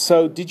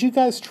So, did you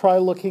guys try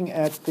looking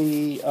at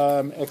the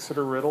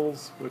Exeter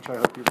riddles, which I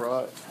hope you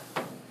brought?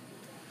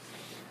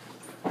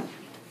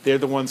 They're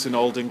the ones in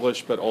Old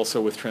English, but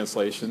also with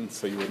translation,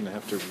 so you wouldn't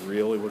have to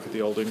really look at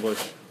the Old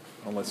English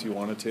unless you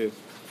wanted to.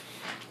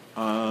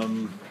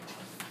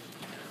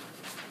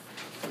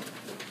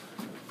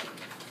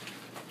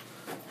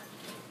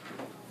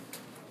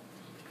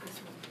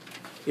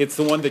 It's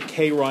the one that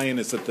Kay Ryan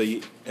is at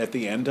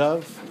the end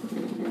of.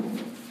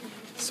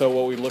 So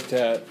what we looked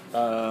at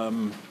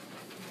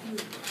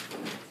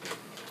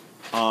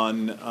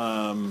on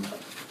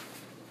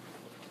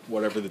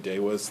whatever the day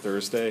was,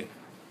 Thursday.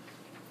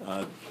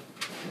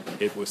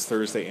 It was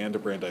Thursday and a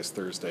Brandeis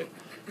Thursday.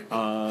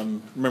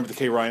 Remember the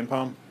Kay Ryan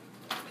poem?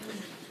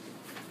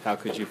 How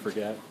could you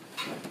forget?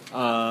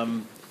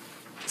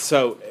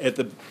 So at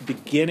the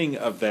beginning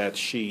of that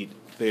sheet,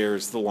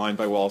 there's the line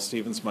by Wallace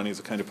Stevens, "Money is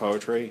a kind of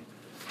poetry,"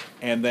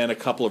 and then a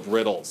couple of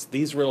riddles.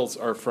 These riddles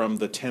are from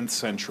the 10th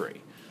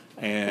century,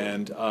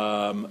 and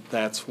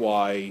that's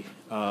why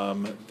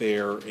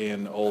they're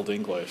in Old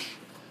English.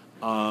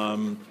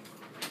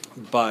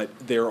 But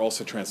they're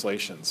also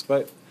translations.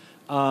 But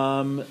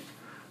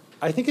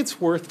I think it's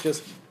worth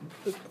just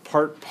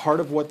part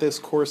of what this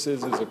course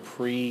is a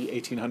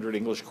pre-1800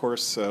 English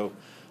course. So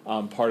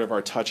part of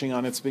our touching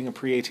on it's being a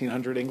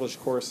pre-1800 English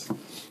course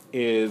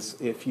is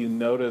if you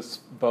notice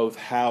both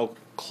how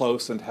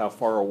close and how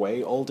far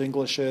away Old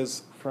English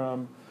is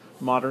from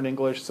modern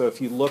English. So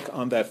if you look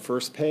on that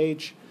first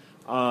page,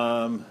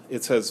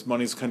 it says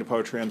 "Money's a kind of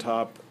poetry" on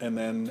top, and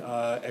then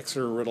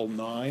Exeter Riddle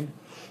 9.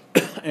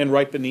 And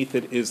right beneath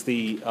it is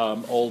the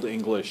Old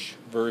English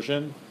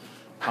version.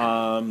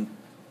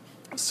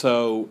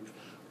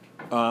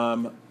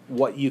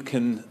 What you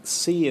can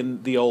see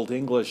in the Old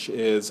English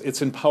is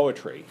it's in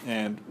poetry,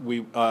 and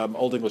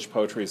Old English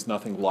poetry is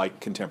nothing like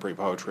contemporary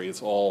poetry.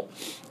 It's all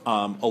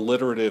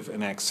alliterative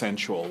and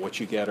accentual. What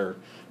you get are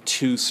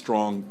two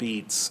strong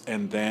beats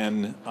and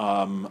then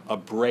a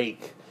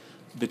break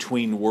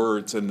between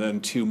words and then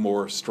two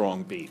more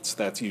strong beats.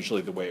 That's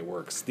usually the way it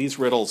works. These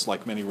riddles,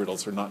 like many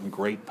riddles, are not in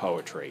great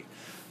poetry,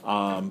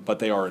 but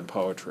they are in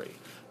poetry.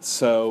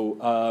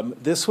 So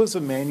this was a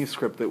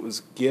manuscript that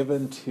was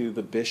given to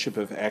the Bishop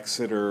of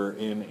Exeter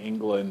in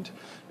England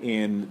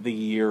in the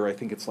year, I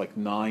think it's like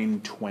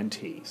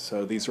 920.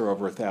 So these are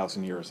over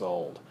 1,000 years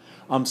old.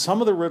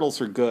 Some of the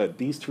riddles are good.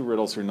 These two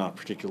riddles are not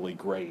particularly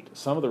great.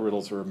 Some of the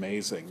riddles are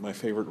amazing. My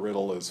favorite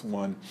riddle is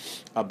one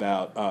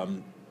about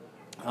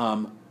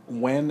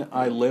when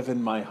I live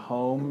in my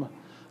home,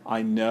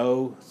 I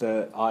know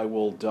that I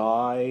will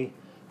die,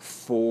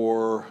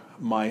 for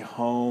my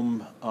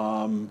home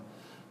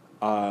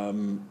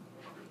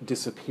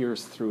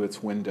disappears through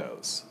its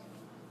windows.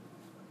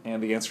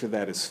 And the answer to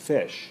that is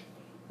fish,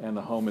 and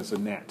the home is a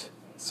net.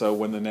 So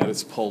when the net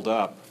is pulled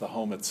up, the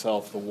home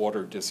itself, the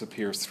water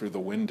disappears through the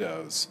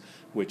windows,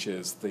 which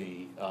is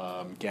the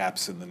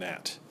gaps in the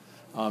net.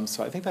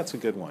 So I think that's a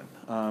good one.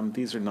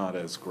 These are not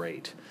as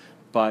great.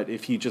 But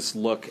if you just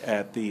look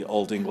at the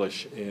Old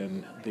English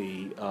in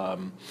the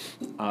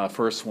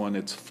first one,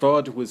 it's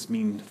 "Frod was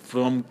min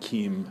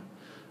fromkim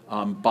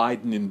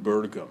Biden in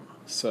Bergum."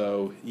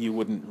 So you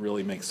wouldn't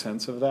really make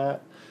sense of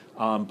that.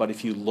 But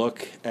if you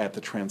look at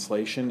the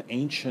translation,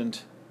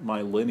 "Ancient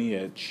my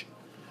lineage,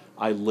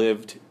 I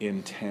lived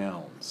in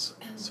towns."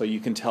 So you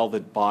can tell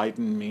that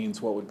Biden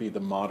means what would be the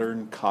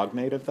modern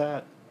cognate of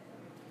that?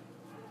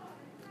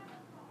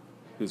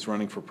 Who's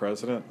running for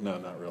president? No,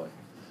 not really.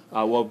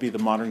 What would be the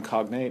modern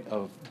cognate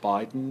of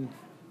Biden?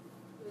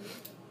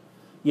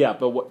 Yeah,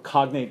 but what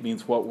cognate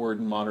means, what word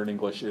in modern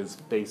English is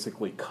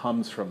basically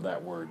comes from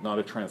that word, not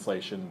a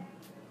translation.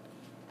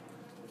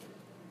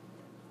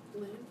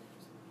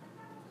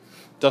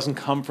 Doesn't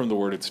come from the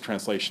word, it's a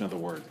translation of the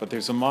word. But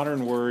there's a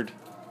modern word.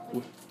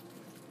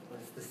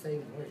 It's the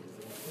same word,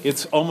 isn't it?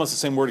 It's almost the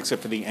same word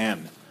except for the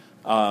N,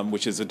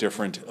 which is a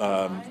different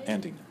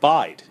ending.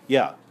 Bide,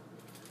 yeah.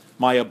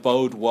 My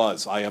abode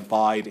was, I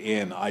abide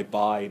in, I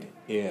bide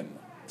in.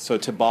 So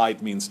to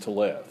bide means to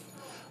live.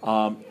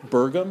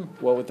 Bergum,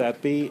 what would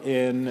that be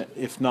in,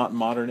 if not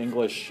modern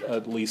English,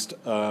 at least,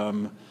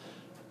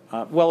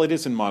 well, it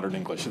is in modern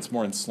English. It's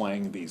more in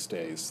slang these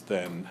days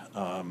than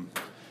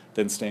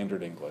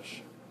standard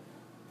English.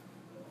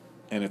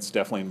 And it's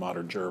definitely in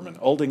modern German.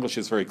 Old English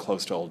is very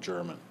close to Old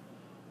German.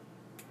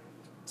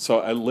 So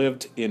I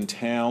lived in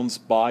towns,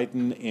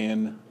 Biden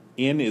in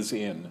is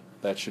in.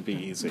 That should be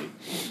easy.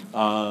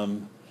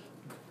 Biden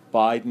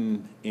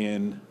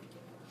in,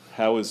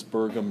 how is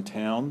Bergum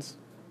towns?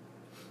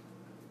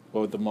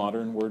 What would the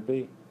modern word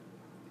be?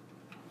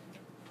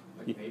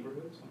 Like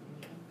neighborhoods?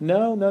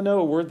 No,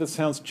 a word that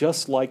sounds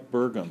just like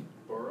Bergum.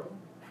 Borough?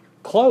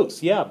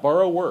 Close, yeah,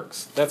 borough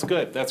works. That's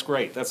good, that's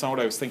great. That's not what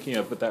I was thinking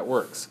of, but that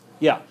works.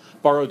 Yeah,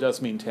 borough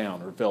does mean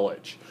town or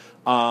village.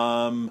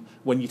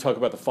 When you talk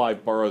about the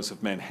 5 boroughs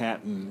of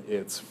Manhattan,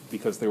 it's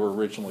because there were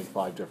originally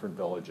 5 different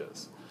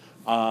villages.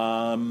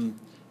 But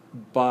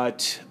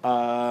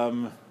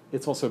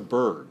it's also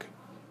burg,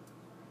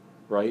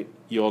 right?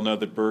 You all know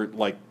that burg,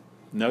 like,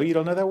 no, you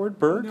don't know that word,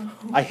 burg? No.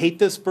 I hate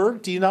this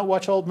burg. Do you not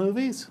watch old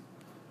movies?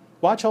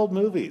 Watch old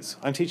movies.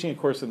 I'm teaching a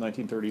course in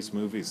 1930s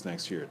movies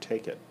next year.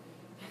 Take it.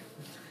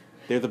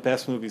 They're the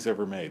best movies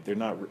ever made. They're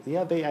not.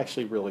 Yeah, they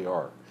actually really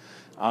are.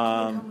 Do they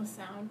come with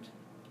sound?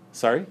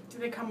 Sorry? Do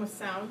they come with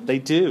sound? They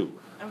do.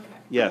 Okay.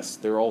 Yes,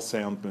 they're all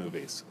sound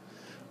movies.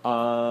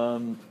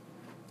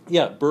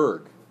 Yeah,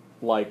 Berg,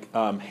 like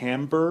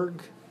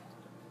Hamburg,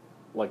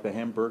 like the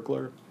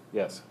Hamburglar.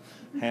 Yes,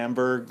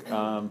 Hamburg,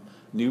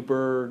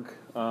 Newburgh.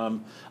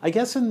 I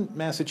guess in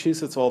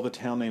Massachusetts all the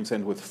town names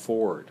end with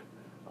Ford,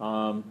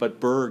 but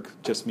Berg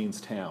just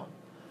means town.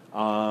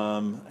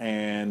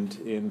 And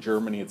in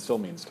Germany it still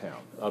means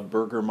town. A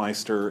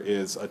Bürgermeister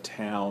is a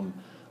town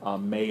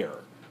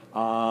mayor.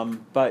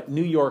 But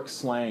New York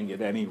slang,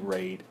 at any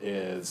rate,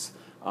 is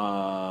there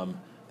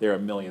are a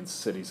million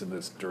cities in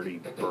this dirty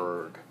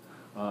burg.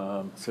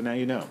 So now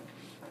you know.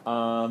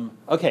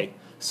 Okay,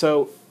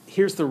 so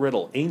here's the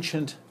riddle.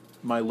 Ancient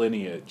my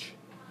lineage.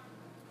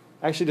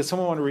 Actually, does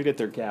someone want to read it?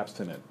 There are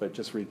gaps in it, but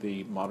just read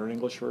the modern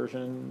English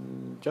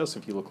version.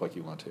 Joseph, you look like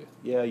you want to.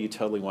 Yeah, you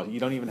totally want to. You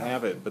don't even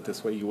have it, but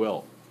this way you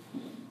will.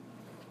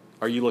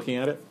 Are you looking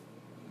at it?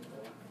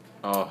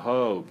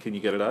 Oh-ho, can you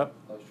get it up?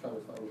 I was trying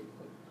to find it.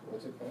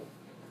 What's it called?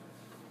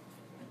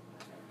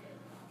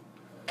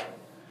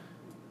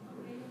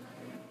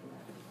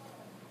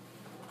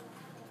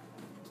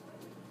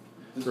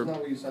 This is not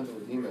what you sent it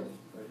with email,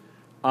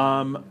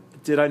 right?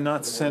 Did I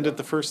not send it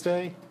the first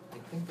day? I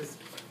think this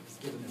was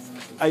given as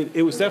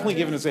It was definitely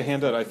given as a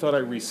handout. I thought I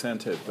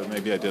resent it, but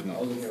maybe I I didn't.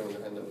 wasn't here when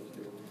the handout was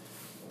due.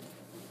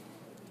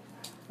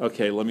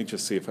 Okay, let me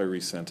just see if I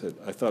resent it.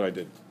 I thought I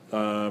did.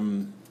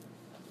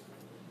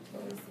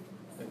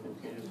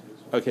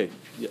 Okay,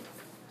 yeah.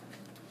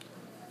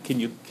 Can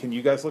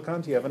you guys look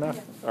on? Do you have enough?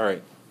 All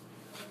right.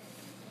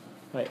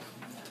 Hi.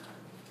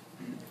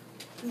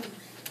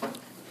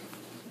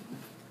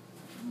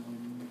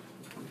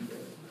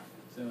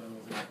 So,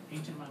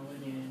 ancient my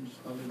lineage,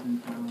 I lived in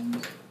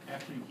towns,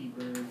 after the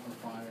keeper of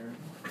fire,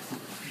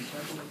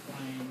 encircled with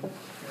flame,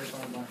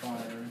 purified by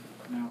fire,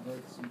 now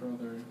earth's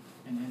brother,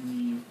 an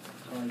enemy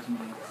guards me,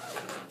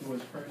 who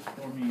was first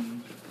for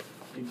me,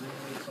 a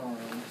great sorrow,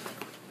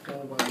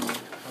 full well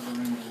of a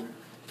render,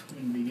 who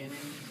in the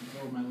beginning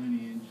drove my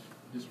lineage,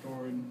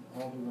 destroyed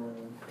all the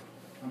world.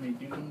 I may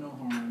do them no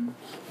harm,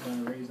 but I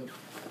raise up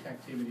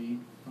captivity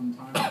from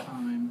time to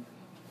time,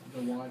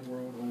 the wide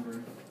world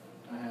over.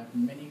 I have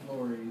many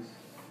glories,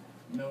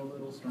 no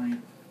little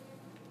strength,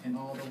 in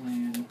all the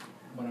land,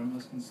 but I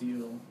must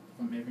conceal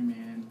from every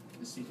man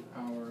the secret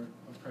power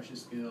of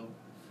precious skill,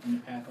 and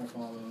the path I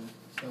follow,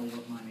 so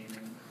what my name is.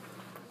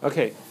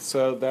 Okay,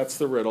 so that's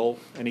the riddle.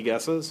 Any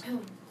guesses?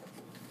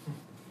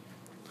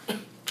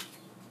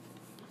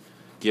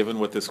 Given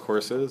what this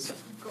course is?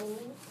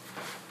 Gold.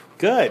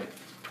 Good.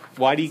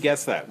 Why do you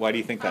guess that? Why do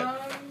you think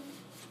that?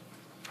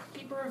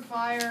 Keeper of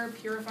fire,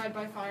 purified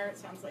by fire. It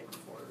sounds like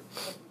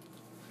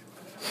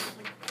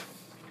like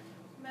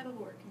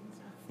metalworking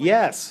stuff.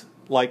 Yes,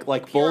 like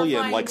bullion,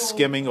 Purifying like gold.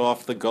 skimming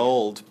off the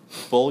gold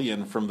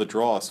bullion from the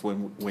dross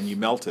when you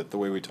melt it, the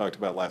way we talked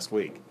about last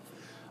week.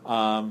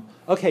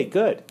 Okay,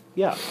 good.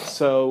 Yeah,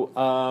 so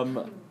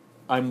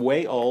I'm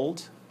way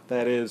old.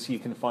 That is, you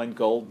can find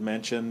gold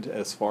mentioned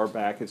as far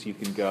back as you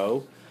can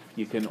go.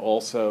 You can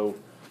also,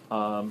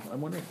 I'm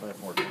wondering if I have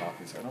more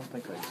copies. I don't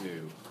think I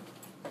do.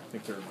 I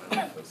think they're in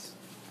my office.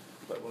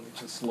 But let me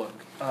just look.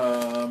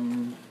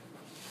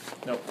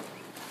 Nope.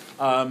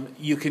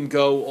 You can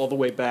go all the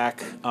way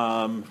back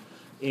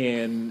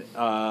in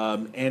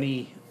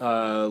any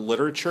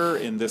literature.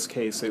 In this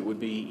case, it would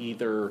be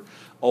either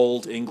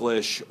Old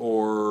English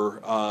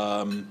or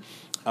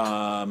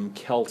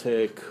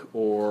Celtic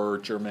or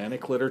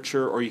Germanic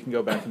literature, or you can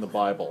go back in the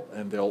Bible,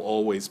 and there'll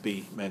always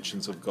be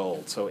mentions of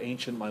gold. So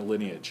ancient my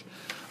lineage.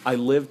 I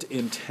lived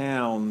in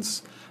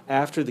towns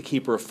after the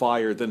Keeper of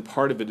Fire, then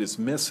part of it is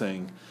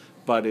missing,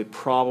 but it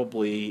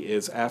probably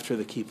is after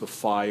the Keep of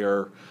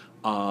Fire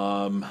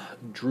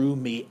drew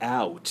me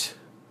out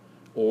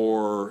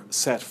or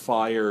set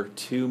fire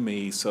to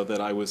me so that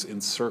I was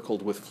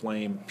encircled with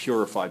flame,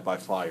 purified by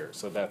fire.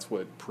 So that's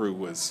what Prue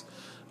was,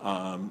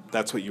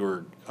 that's what you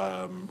were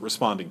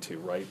responding to,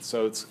 right?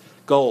 So it's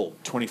gold,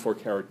 24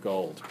 karat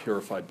gold,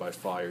 purified by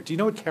fire. Do you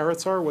know what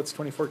carats are? What's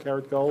 24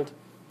 karat gold?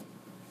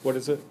 What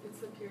is it? It's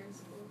the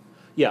purest gold.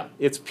 Yeah,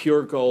 it's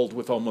pure gold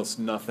with almost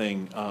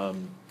nothing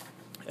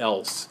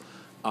else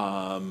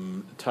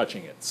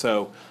touching it.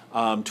 So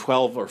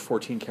 12 or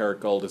 14 karat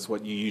gold is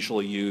what you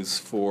usually use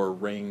for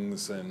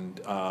rings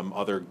and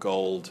other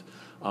gold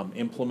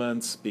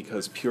implements,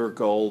 because pure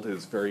gold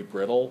is very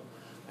brittle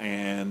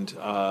and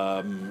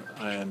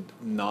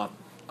not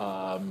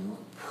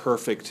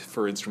perfect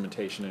for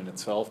instrumentation in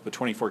itself. But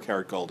 24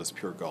 karat gold is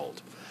pure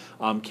gold.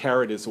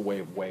 Carat is a way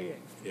of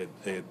weighing.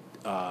 It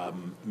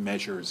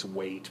measures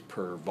weight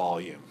per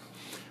volume.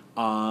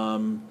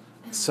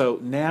 So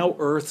now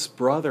Earth's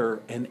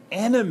brother, an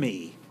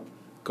enemy,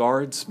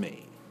 guards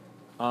me.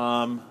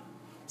 So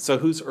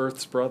who's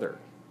Earth's brother?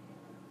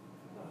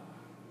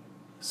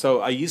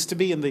 So I used to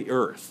be in the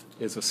Earth,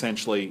 is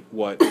essentially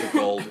what the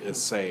gold is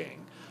saying.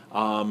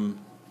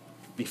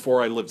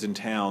 Before I lived in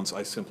towns,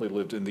 I simply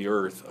lived in the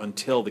earth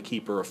until the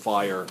keeper of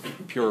fire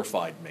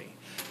purified me.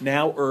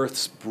 Now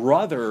Earth's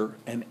brother,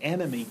 an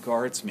enemy,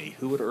 guards me.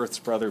 Who would Earth's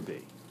brother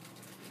be?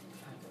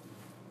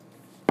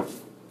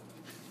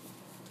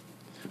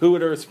 Who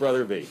would Earth's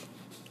brother be?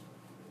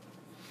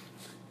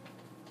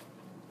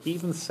 He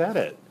even said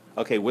it.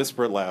 Okay,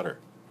 whisper it louder.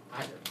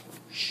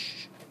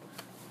 Shh.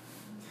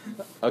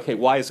 Okay,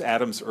 why is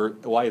Adam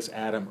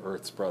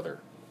Earth's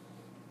brother?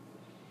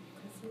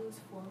 Because he was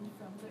formed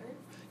from the earth.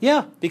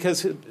 Yeah,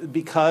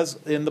 because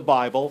in the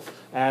Bible,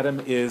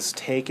 Adam is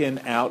taken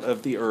out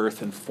of the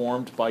earth and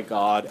formed by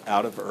God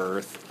out of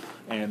earth,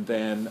 and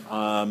then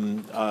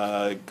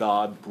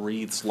God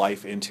breathes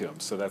life into him.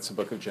 So that's the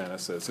book of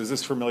Genesis. Is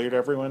this familiar to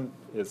everyone?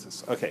 Is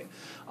this okay?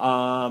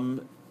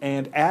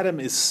 And Adam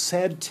is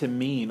said to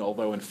mean,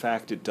 although in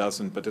fact it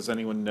doesn't, but does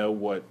anyone know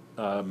what,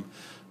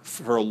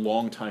 for a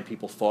long time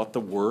people thought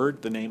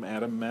the name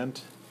Adam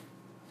meant?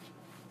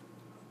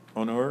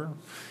 Onur?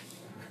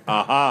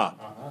 Aha.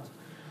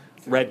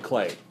 Red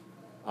clay.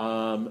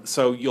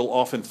 So you'll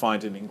often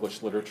find in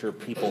English literature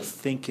people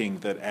thinking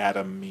that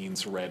Adam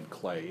means red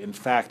clay. In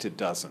fact, it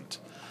doesn't.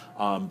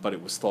 But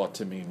it was thought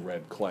to mean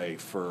red clay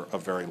for a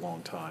very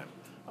long time.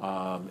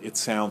 It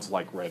sounds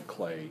like red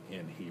clay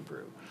in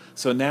Hebrew.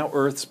 So now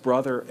Earth's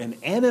brother, an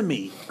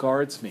enemy,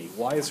 guards me.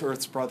 Why is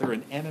Earth's brother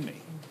an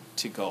enemy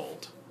to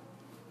gold?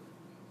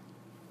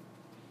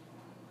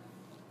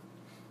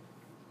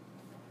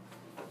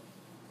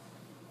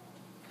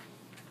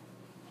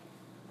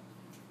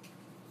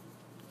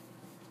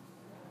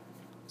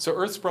 So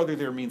Earth's brother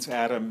there means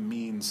Adam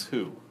means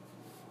who?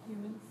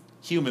 Humans.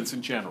 Humans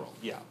in general,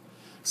 yeah.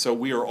 So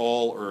we are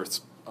all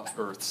Earth's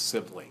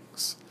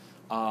siblings.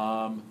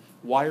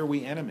 Why are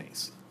we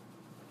enemies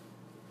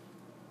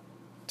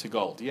to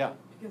gold? Yeah.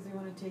 Because we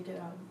want to take it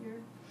out of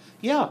here.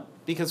 Yeah,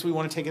 because we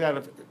want to take it out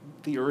of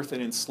the earth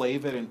and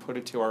enslave it and put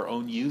it to our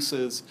own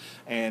uses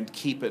and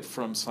keep it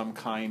from some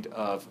kind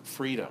of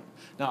freedom.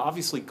 Now,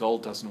 obviously,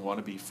 gold doesn't want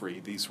to be free.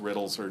 These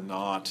riddles are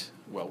not,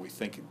 well, we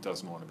think it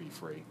doesn't want to be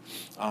free.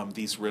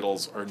 These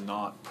riddles are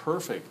not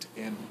perfect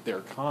in their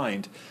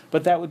kind,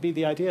 but that would be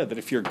the idea, that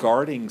if you're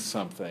guarding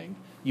something,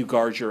 you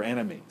guard your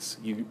enemies.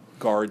 You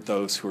guard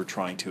those who are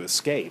trying to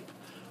escape.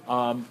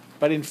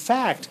 But in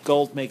fact,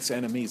 gold makes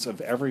enemies of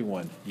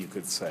everyone, you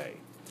could say.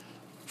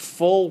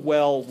 Full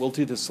well, we'll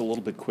do this a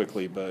little bit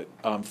quickly, but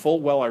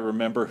full well I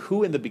remember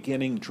who in the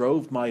beginning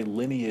drove my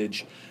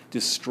lineage,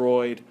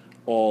 destroyed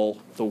all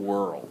the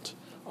world.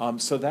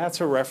 So that's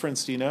a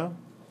reference, do you know?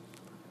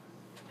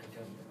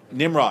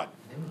 Nimrod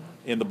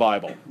in the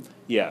Bible,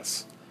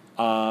 yes.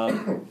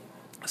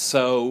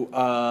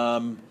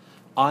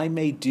 I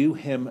may do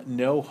him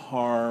no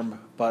harm,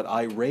 but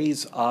I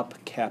raise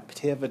up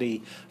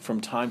captivity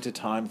from time to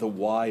time the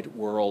wide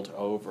world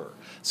over.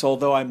 So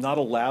although I'm not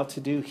allowed to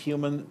do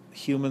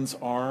humans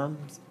harm,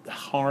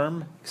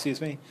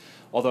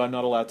 although I'm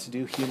not allowed to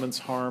do humans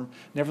harm,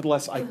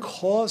 nevertheless I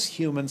cause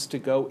humans to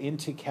go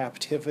into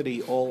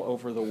captivity all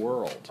over the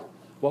world.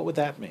 What would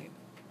that mean?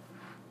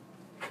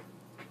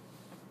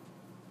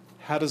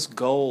 How does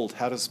gold,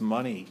 how does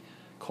money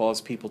cause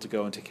people to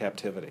go into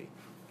captivity?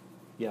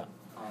 Yeah.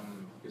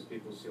 Because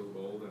people steal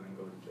gold and then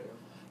go to jail.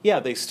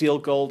 Yeah, they steal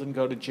gold and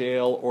go to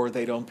jail, or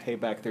they don't pay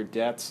back their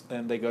debts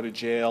and they go to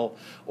jail,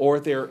 or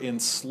they're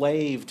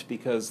enslaved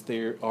because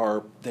they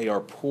are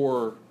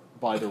poor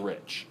by the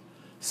rich.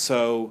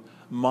 So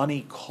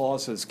money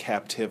causes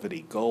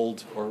captivity.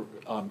 Gold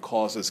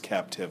causes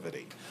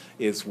captivity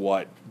is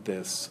what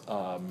this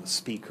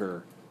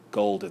speaker,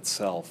 gold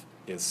itself,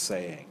 is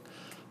saying.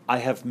 I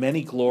have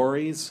many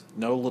glories,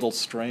 no little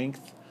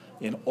strength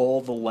in all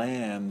the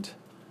land,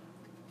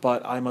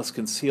 but I must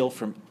conceal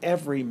from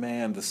every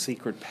man the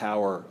secret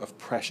power of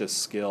precious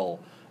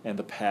skill and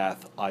the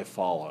path I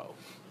follow.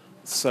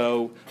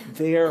 So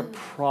there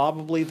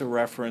probably the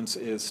reference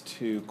is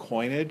to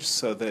coinage,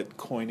 so that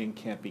coining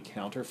can't be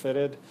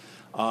counterfeited.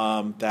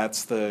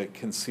 That's the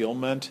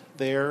concealment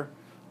there.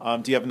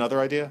 Do you have another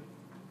idea?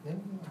 No,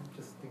 I'm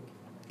just thinking.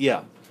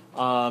 Yeah.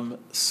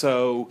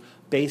 So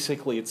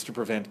basically it's to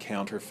prevent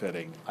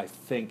counterfeiting, I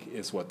think,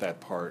 is what that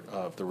part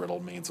of the riddle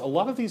means. A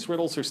lot of these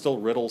riddles are still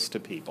riddles to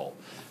people.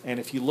 And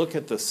if you look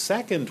at the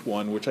second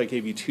one, which I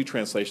gave you two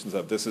translations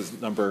of, this is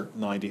number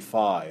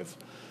 95.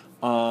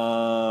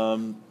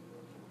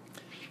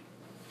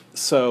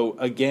 So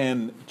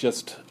again,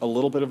 just a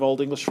little bit of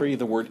Old English for you.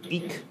 The word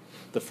ik,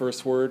 the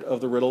first word of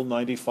the riddle,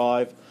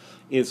 95,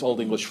 is Old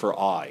English for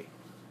I.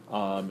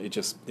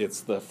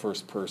 It's the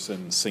first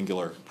person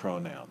singular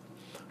pronoun.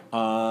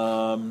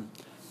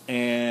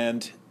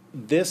 And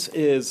this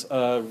is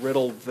a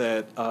riddle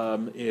that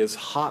is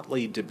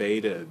hotly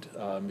debated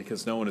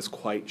because no one is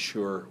quite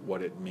sure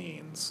what it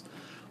means.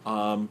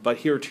 But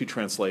here are two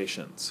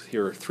translations.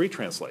 Here are three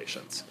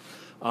translations.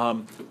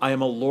 I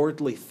am a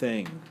lordly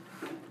thing,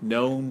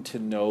 known to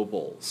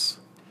nobles,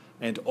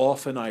 and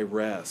often I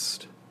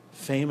rest,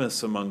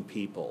 famous among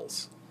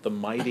peoples, the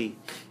mighty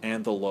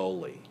and the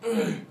lowly.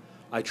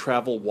 I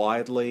travel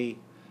widely,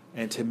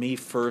 and to me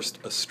first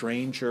a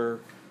stranger,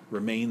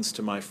 remains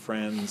to my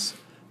friends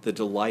the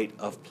delight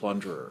of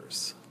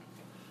plunderers,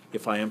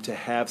 if I am to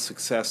have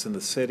success in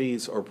the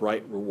cities or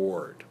bright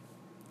reward.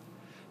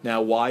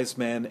 Now wise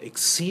men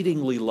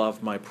exceedingly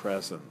love my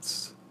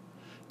presence.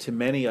 To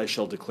many I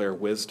shall declare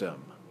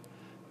wisdom.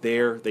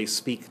 There they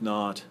speak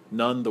not,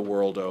 none the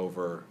world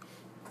over.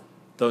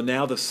 Though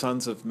now the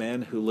sons of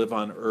men who live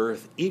on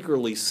earth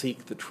eagerly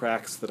seek the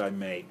tracks that I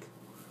make,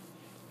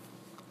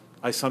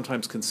 I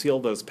sometimes conceal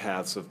those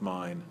paths of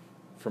mine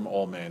from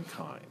all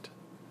mankind.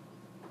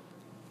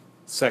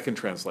 Second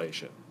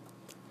translation.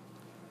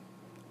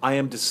 I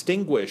am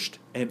distinguished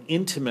and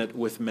intimate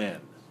with men.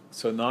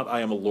 So not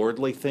I am a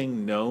lordly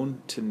thing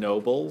known to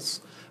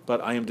nobles,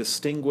 but I am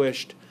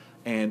distinguished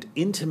and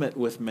intimate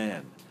with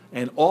men,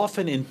 and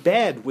often in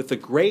bed with the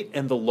great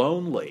and the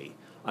lonely.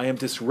 I am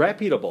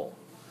disreputable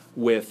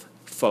with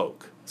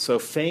folk. So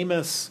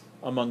famous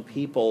among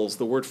peoples,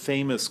 the word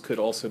famous could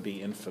also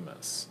be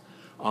infamous.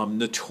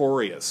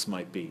 Notorious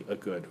might be a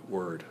good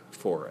word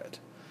for it.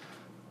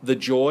 The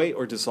joy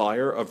or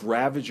desire of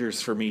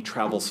ravagers for me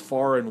travels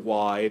far and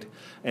wide,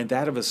 and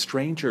that of a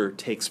stranger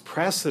takes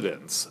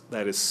precedence,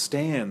 that is,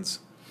 stands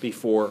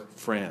before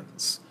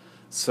friends.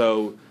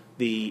 So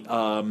the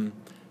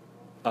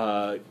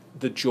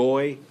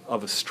joy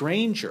of a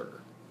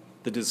stranger,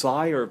 the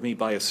desire of me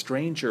by a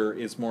stranger,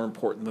 is more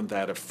important than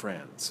that of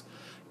friends.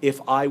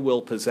 If I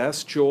will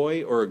possess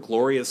joy or a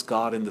glorious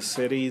God in the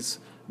cities,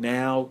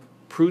 now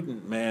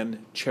prudent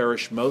men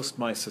cherish most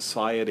my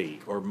society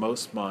or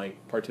most my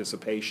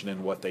participation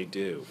in what they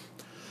do.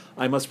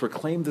 I must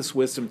proclaim this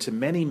wisdom to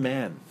many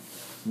men,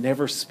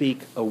 never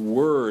speak a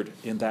word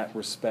in that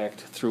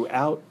respect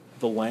throughout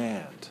the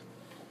land.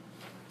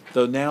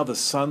 Though now the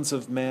sons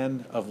of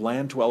men, of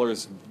land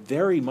dwellers,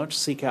 very much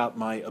seek out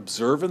my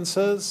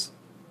observances,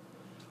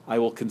 I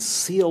will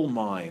conceal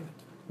mine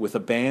with a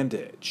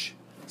bandage.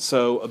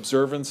 So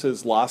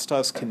observances,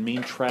 lastas, can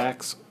mean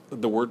tracks.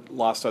 The word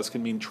lastas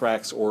can mean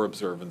tracks or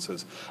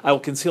observances. I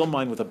will conceal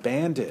mine with a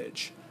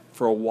bandage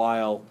for a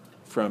while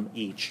from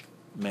each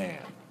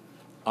man.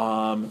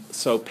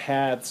 So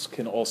paths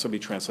can also be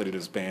translated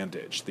as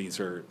bandage. These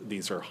are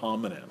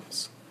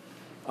homonyms.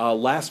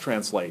 Last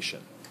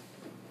translation.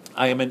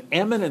 I am an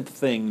eminent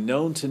thing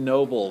known to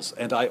nobles,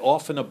 and I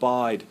often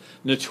abide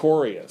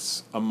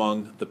notorious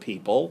among the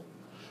people,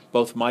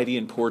 both mighty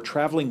and poor,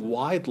 traveling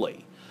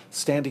widely,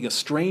 standing a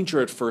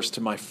stranger at first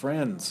to my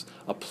friends,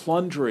 a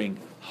plundering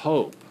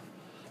hope,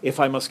 if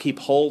I must keep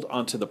hold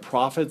onto the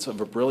profits of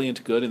a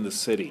brilliant good in the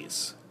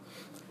cities.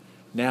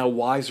 Now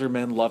wiser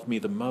men love me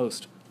the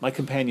most, my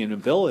companion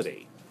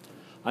ability.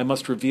 I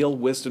must reveal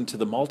wisdom to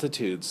the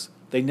multitudes.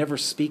 They never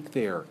speak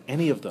there,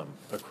 any of them,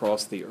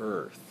 across the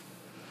earth.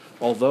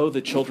 Although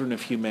the children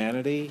of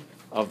humanity,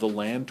 of the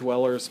land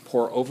dwellers,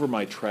 pour over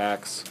my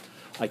tracks,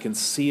 I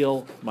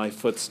conceal my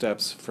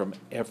footsteps from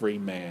every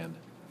man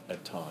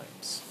at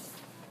times.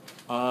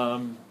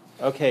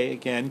 Okay,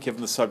 again, given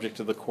the subject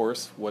of the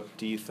course, what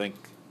do you think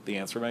the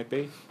answer might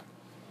be?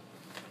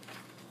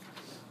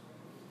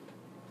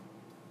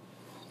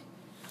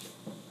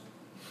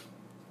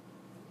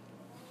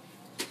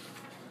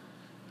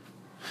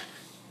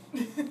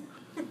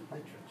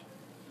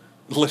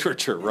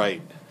 Literature,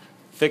 right.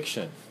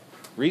 Fiction.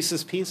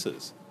 Reese's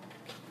Pieces.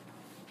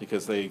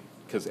 Because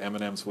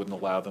M&Ms wouldn't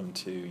allow them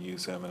to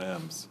use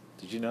M&Ms.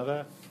 Did you know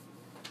that?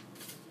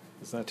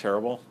 Isn't that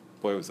terrible?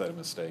 Boy, was that a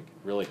mistake.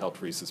 Really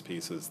helped Reese's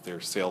Pieces. Their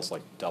sales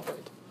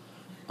doubled.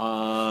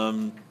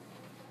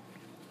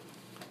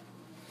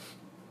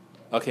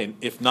 Okay,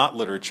 if not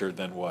literature,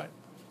 then what?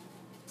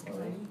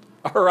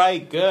 All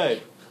right,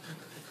 good.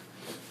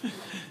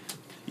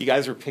 You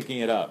guys are picking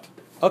it up.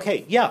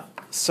 Okay, yeah.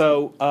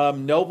 So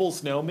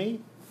nobles know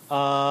me.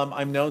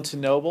 I'm known to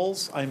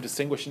nobles. I'm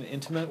distinguished and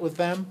intimate with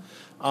them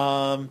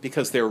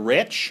because they're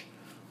rich.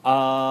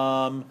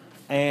 And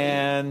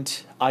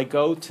I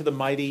go to the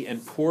mighty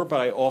and poor, but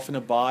I often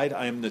abide.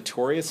 I am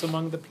notorious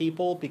among the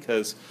people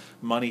because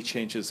money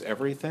changes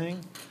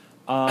everything.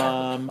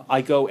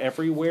 I go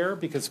everywhere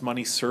because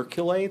money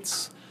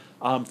circulates.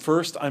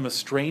 First, I'm a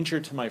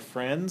stranger to my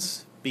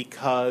friends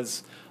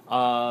because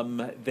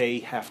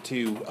they have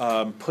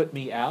to put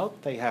me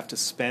out. They have to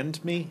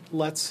spend me,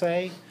 let's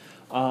say.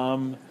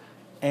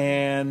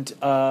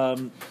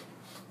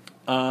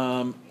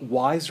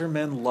 Wiser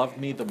men love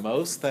me the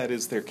most. That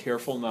is, they're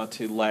careful not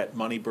to let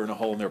money burn a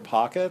hole in their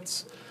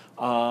pockets.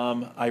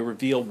 I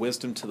reveal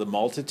wisdom to the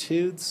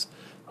multitudes.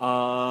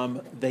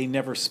 They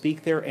never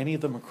speak there, any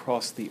of them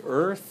across the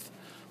earth.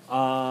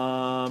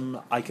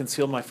 I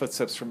conceal my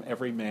footsteps from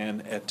every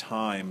man at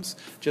times.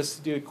 Just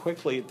to do it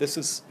quickly, this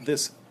is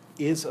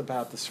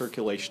about the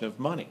circulation of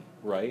money,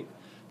 right?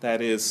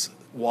 That is,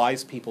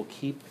 wise people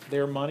keep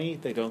their money.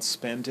 They don't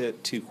spend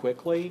it too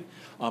quickly.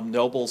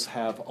 Nobles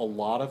have a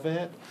lot of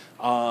it.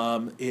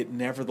 It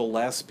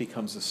nevertheless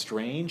becomes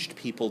estranged.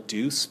 People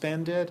do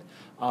spend it.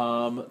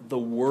 The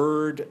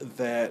word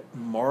that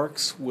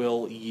Marx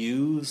will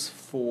use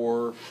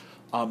for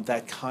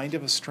that kind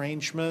of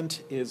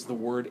estrangement is the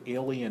word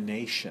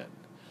alienation.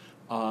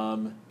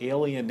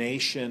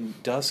 Alienation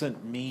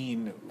doesn't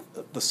mean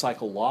the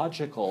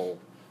psychological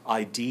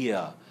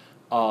idea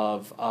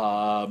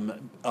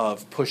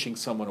of pushing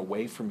someone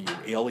away from you,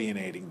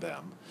 alienating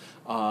them.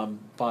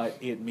 But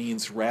it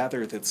means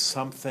rather that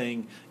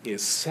something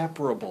is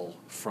separable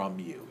from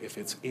you. If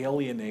it's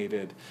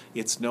alienated,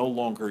 it's no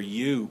longer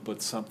you,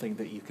 but something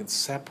that you can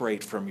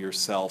separate from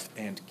yourself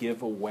and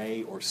give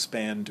away or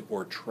spend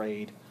or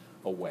trade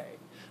away.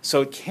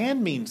 So it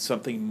can mean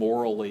something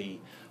morally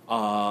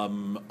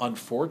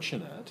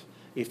unfortunate.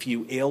 If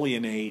you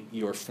alienate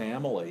your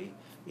family,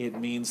 it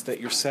means that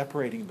you're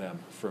separating them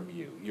from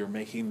you. You're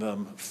making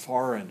them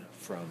foreign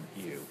from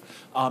you.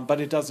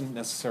 But it doesn't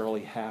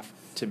necessarily have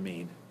to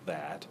mean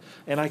that.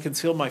 And I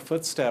conceal my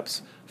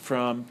footsteps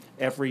from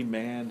every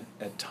man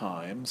at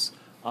times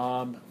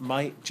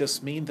might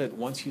just mean that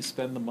once you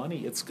spend the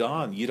money, it's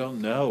gone. You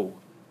don't know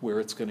where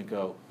it's going to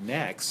go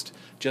next.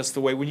 Just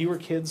the way when you were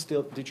kids,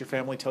 did your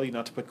family tell you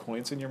not to put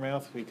coins in your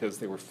mouth because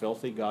they were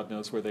filthy? God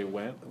knows where they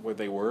went, where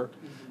they were.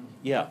 Mm-hmm.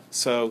 Yeah,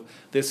 so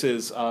this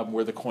is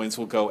where the coins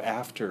will go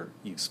after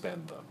you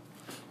spend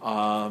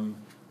them.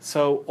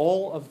 So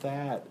all of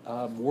that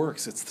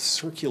works. It's the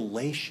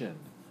circulation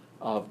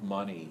of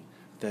money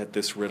that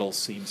this riddle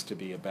seems to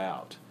be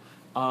about.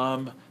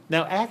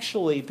 Now,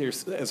 actually,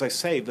 there's, as I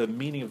say, the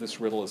meaning of this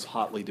riddle is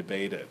hotly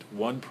debated.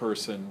 One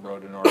person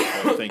wrote an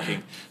article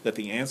thinking that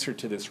the answer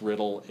to this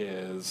riddle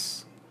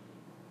is,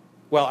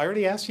 well, I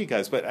already asked you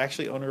guys, but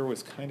actually Oner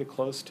was kind of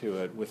close to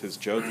it with his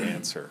joke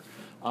answer.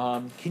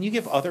 Can you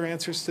give other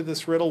answers to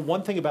this riddle?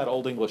 One thing about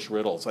Old English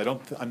riddles,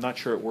 I'm not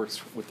sure it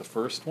works with the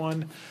first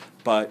one,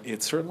 but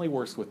it certainly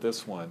works with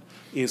this one,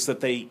 is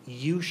that they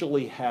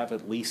usually have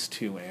at least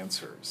two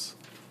answers.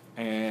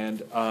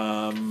 And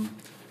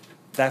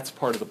that's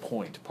part of the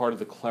point. Part of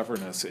the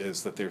cleverness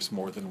is that there's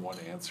more than one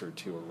answer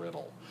to a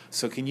riddle.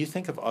 So can you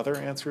think of other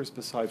answers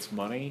besides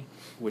money?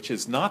 Which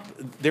is not,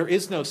 there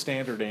is no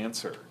standard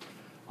answer.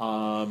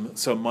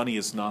 So money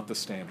is not the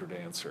standard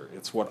answer.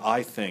 It's what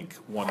I think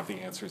one of the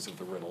answers of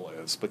the riddle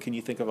is. But can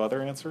you think of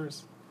other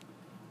answers?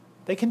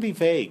 They can be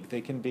vague.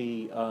 They can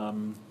be,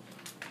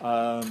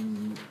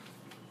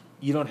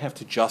 you don't have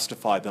to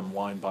justify them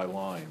line by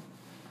line.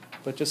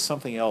 But just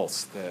something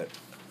else that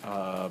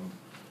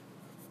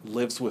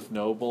lives with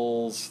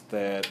nobles,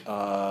 that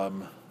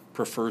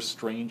prefers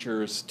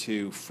strangers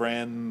to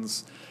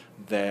friends,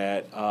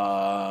 that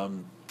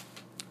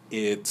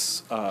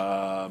it's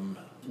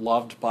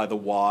loved by the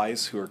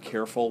wise who are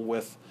careful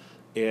with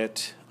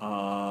it,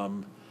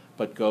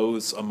 but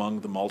goes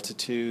among the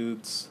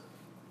multitudes.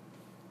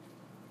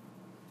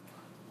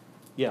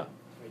 Yeah.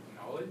 Like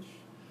knowledge?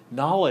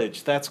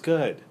 Knowledge, that's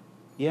good.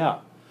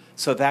 Yeah.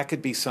 So that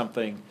could be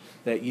something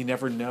that you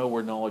never know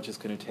where knowledge is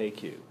going to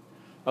take you.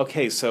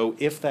 Okay, so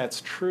if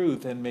that's true,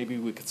 then maybe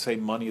we could say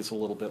money is a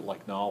little bit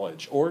like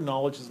knowledge, or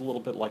knowledge is a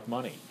little bit like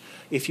money.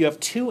 If you have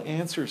two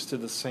answers to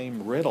the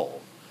same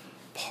riddle,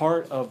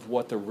 part of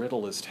what the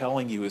riddle is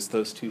telling you is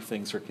those two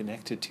things are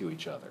connected to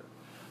each other.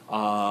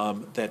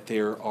 That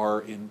there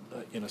are, in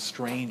a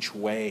strange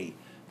way,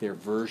 they're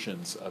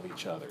versions of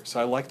each other. So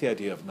I like the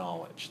idea of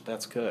knowledge.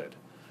 That's good.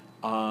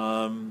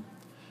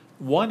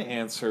 One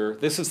answer,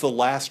 this is the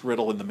last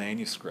riddle in the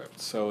manuscript,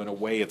 so in a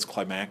way it's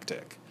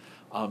climactic.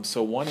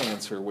 So one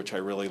answer, which I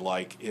really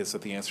like, is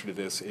that the answer to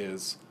this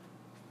is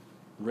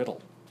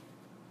riddle.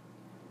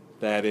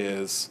 That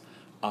is,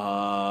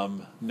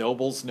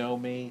 nobles know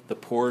me, the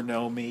poor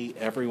know me,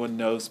 everyone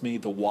knows me,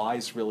 the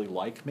wise really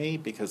like me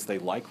because they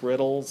like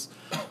riddles.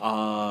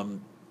 But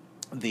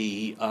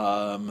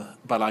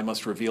I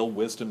must reveal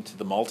wisdom to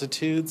the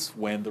multitudes.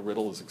 When the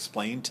riddle is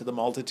explained to the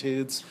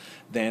multitudes,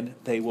 then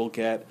they will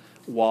get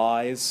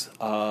wise.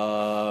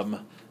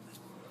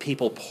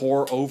 People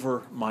pore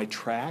over my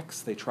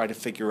tracks. They try to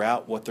figure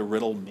out what the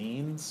riddle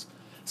means.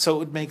 So it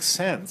would make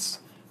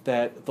sense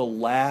that the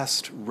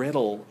last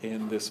riddle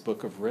in this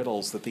book of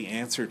riddles, that the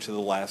answer to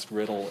the last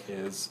riddle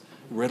is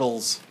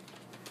riddles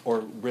or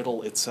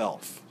riddle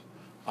itself.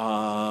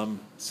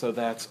 So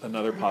that's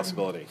another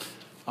possibility.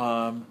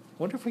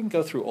 Wonder if we can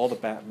go through all the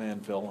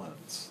Batman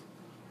villains.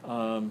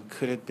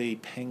 Could it be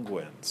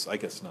penguins? I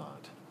guess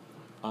not.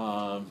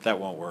 That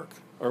won't work.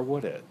 Or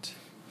would it?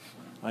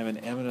 I'm an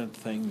eminent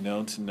thing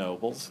known to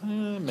nobles.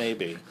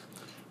 Maybe.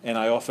 And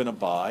I often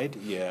abide,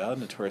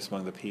 notorious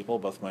among the people,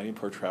 both mighty and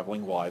poor,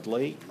 traveling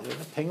widely.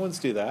 Penguins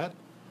do that.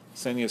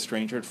 Sending a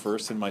stranger at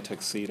first in my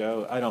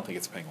tuxedo. I don't think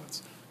it's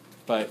penguins.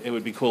 But it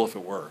would be cool if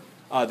it were.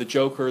 The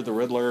Joker, the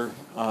Riddler,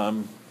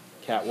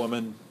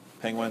 Catwoman,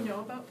 Penguin. Do you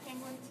know about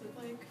penguins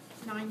at like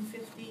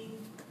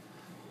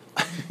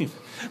 9:50?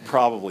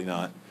 Probably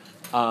not.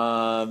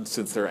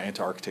 Since they're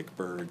Antarctic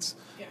birds.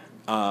 Yeah.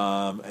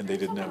 And they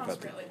didn't know about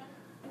Australia.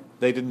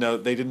 They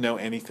didn't know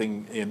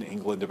anything in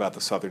England about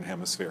the Southern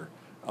Hemisphere.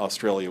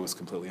 Australia was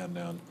completely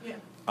unknown. Yeah.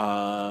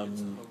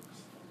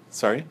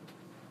 Sorry?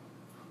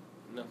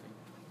 Nothing.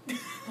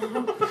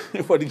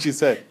 What did you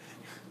say?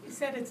 You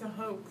said it's a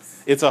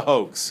hoax. It's a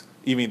hoax.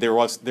 You mean there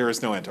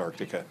is no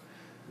Antarctica?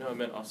 No, I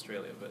meant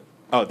Australia, but.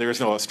 Oh, there is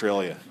no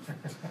Australia.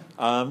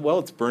 Well,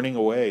 it's burning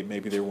away.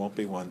 Maybe there won't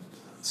be one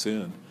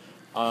soon.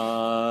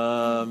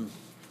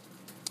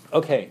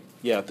 Okay.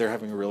 Yeah, they're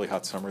having a really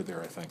hot summer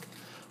there, I think.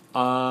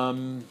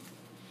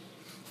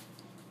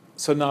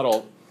 So not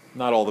all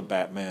the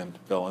Batman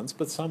villains,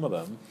 but some of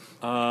them.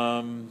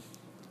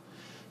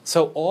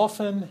 So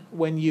often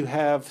when you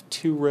have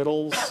two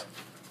riddles,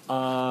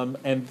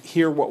 and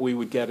here what we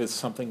would get is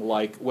something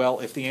like, well,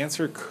 if the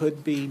answer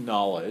could be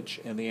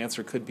knowledge, and the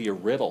answer could be a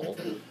riddle,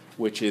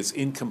 which is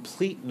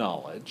incomplete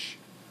knowledge,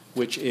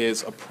 which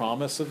is a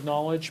promise of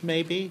knowledge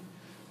maybe,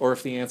 or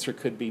if the answer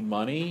could be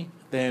money,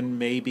 then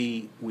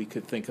maybe we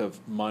could think of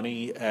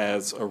money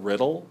as a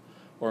riddle,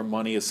 or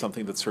money as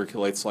something that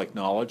circulates like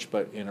knowledge,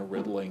 but in a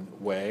riddling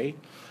way.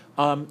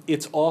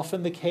 It's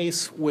often the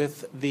case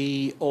with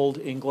the Old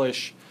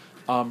English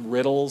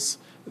riddles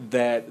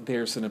that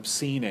there's an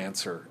obscene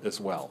answer as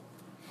well.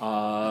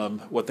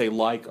 What they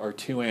like are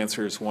two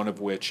answers, one of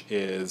which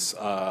is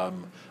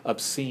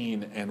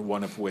obscene and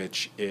one of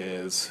which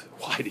is,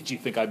 why did you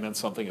think I meant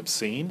something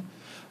obscene?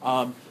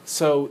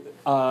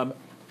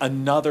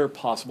 Another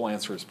possible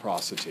answer is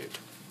prostitute.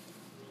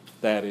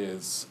 That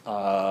is,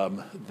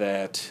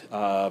 that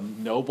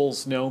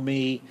nobles know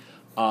me,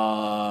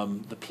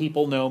 the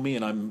people know me,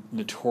 and I'm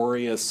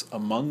notorious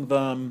among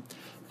them.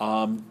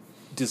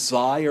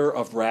 Desire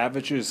of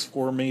ravages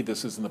for me,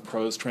 this is in the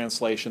prose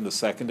translation, the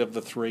second of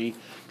the three,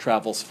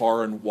 travels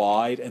far and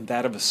wide, and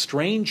that of a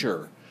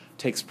stranger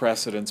takes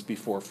precedence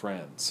before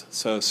friends.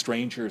 So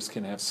strangers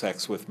can have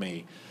sex with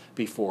me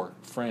before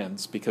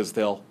friends because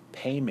they'll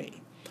pay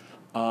me.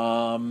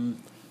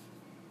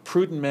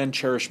 Prudent men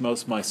cherish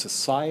most my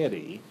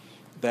society.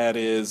 That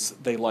is,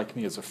 they like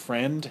me as a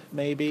friend,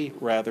 maybe,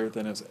 rather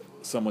than as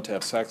someone to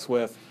have sex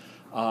with.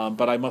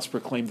 But I must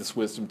proclaim this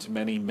wisdom to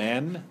many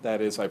men.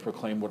 That is, I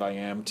proclaim what I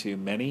am to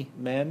many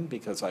men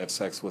because I have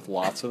sex with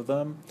lots of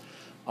them.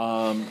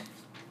 Don't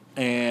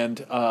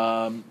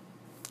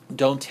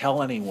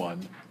tell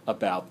anyone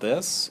about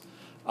this.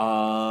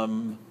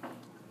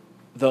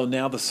 Though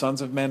now the sons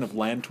of men, of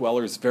land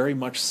dwellers, very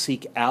much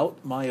seek out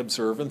my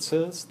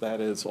observances, that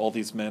is, all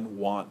these men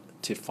want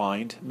to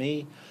find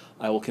me,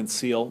 I will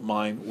conceal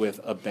mine with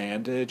a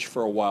bandage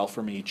for a while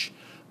from each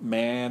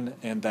man,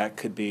 and that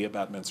could be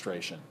about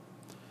menstruation.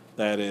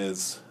 That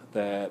is,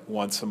 that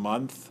once a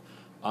month,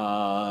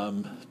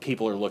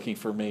 people are looking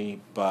for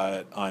me,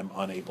 but I'm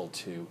unable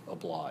to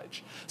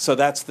oblige. So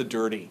that's the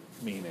dirty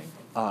meaning.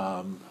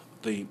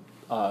 The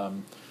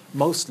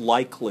most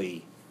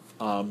likely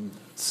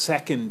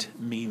second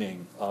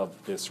meaning of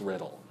this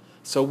riddle.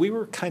 So we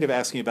were kind of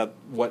asking about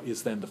what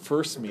is then the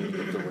first meaning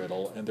of the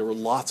riddle, and there were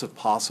lots of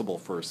possible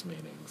first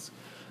meanings.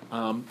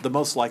 The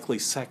most likely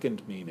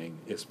second meaning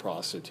is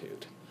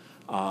prostitute.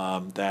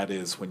 That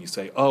is when you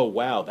say, oh,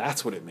 wow,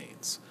 that's what it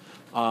means.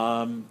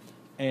 And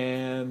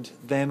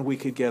then we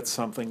could get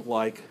something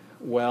like,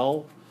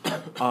 well,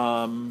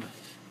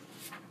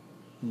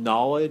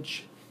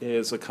 knowledge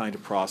is a kind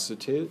of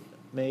prostitute,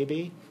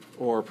 maybe,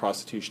 or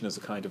prostitution is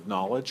a kind of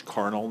knowledge,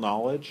 carnal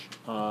knowledge.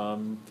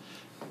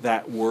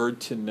 That word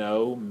to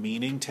know,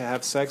 meaning to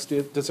have sex.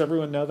 Does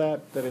everyone know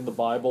that? That in the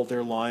Bible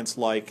there are lines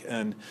like,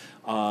 and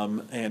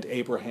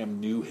Abraham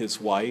knew his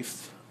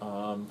wife.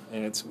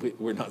 And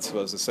we're not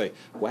supposed to say,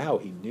 wow,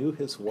 he knew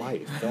his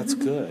wife. That's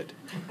good.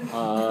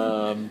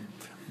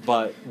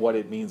 But what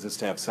it means is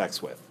to have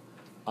sex with.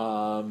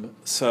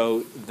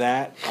 So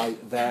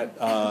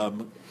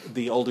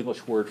the Old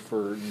English word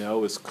for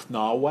know is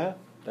knawe.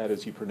 That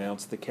is, you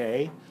pronounce the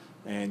K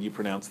and you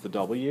pronounce the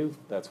W.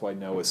 That's why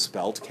know is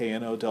spelled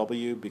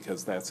K-N-O-W,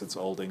 because that's its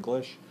Old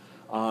English.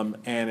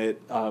 And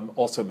it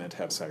also meant to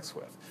have sex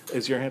with.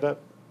 Is your hand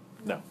up?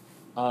 No.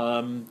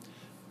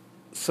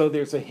 So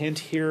there's a hint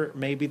here,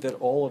 maybe, that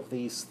all of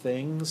these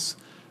things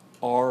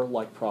are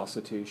like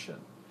prostitution.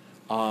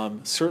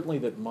 Certainly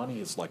that money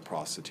is like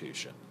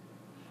prostitution.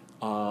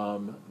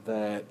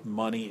 That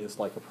money is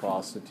like a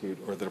prostitute,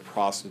 or that a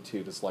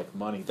prostitute is like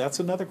money. That's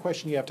another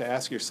question you have to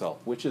ask yourself.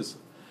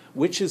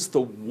 Which is the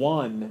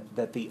one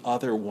that the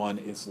other one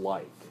is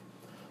like?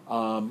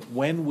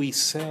 When we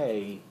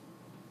say,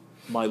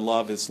 my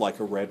love is like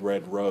a red,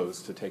 red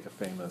rose, to take a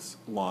famous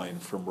line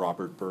from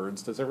Robert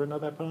Burns. Does everyone know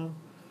that poem?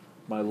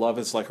 My love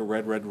is like a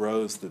red, red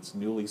rose that's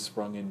newly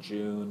sprung in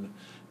June.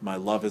 My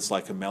love is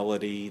like a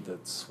melody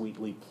that's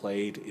sweetly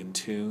played in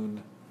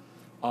tune.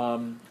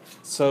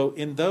 So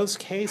in those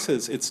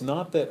cases, it's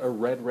not that a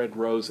red, red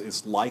rose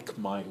is like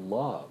my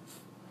love.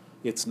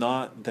 It's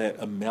not that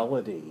a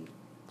melody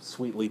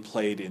sweetly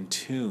played in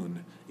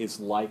tune is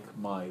like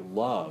my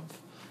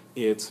love.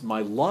 It's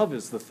my love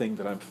is the thing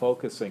that I'm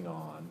focusing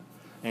on,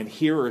 and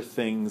here are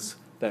things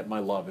that my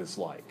love is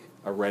like.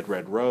 A red,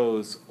 red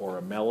rose, or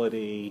a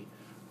melody,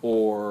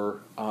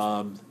 or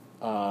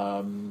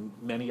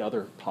many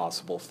other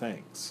possible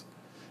things.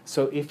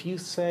 So if you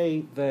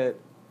say that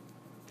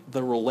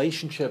the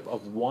relationship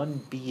of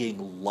one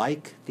being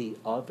like the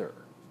other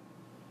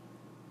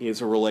is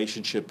a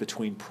relationship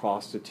between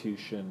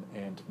prostitution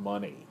and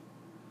money,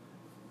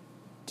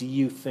 do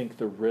you think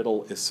the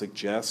riddle is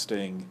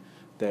suggesting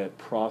that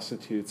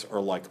prostitutes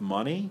are like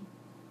money,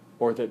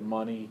 or that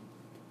money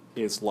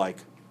is like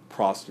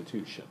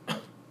prostitution?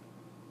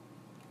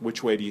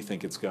 Which way do you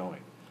think it's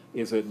going?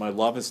 Is it my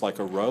love is like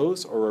a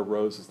rose, or a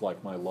rose is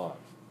like my love?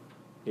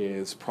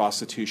 Is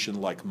prostitution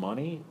like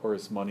money, or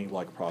is money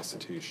like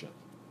prostitution?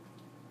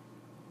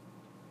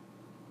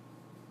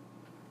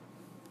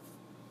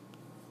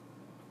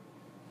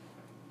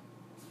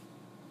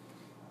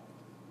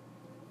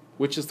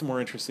 Which is the more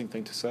interesting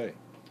thing to say?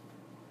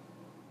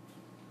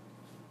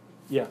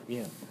 Yeah,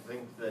 Ian. I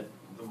think that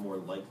the more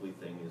likely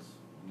thing is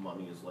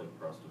money is like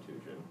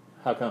prostitution.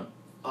 How come?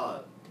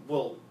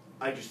 Well,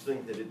 I just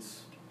think that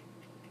it's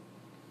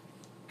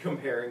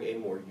comparing a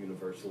more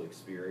universal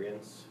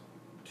experience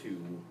to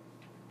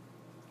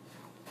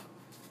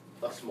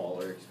a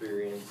smaller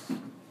experience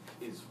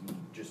is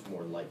just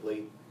more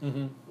likely.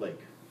 Mm-hmm. Like,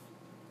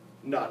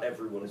 not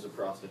everyone is a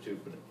prostitute,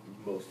 but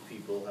most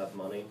people have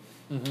money.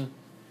 Mm-hmm.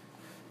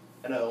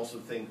 And I also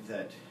think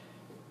that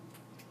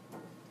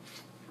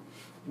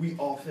we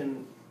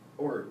often,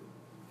 or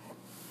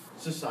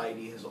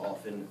society has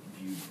often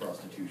viewed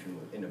prostitution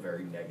in a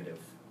very negative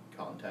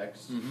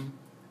context. Mm-hmm.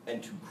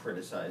 And to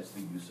criticize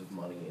the use of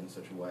money in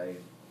such a way,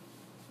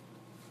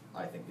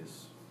 I think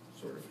is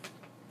sort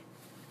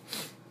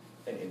of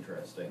an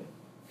interesting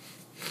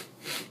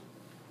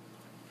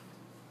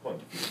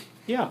point of view.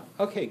 Yeah,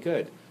 okay,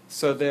 good.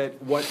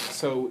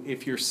 So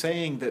if you're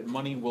saying that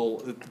money will,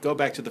 go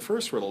back to the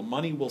first riddle,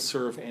 money will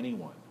serve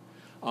anyone.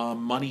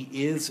 Money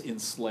is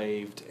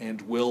enslaved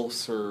and will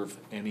serve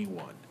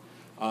anyone.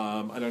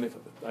 I don't know if,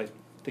 I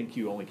think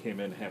you only came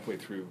in halfway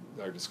through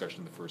our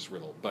discussion of the first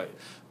riddle, but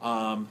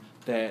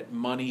that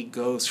money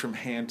goes from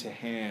hand to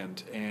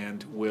hand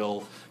and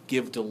will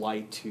give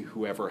delight to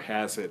whoever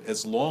has it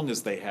as long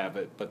as they have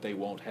it, but they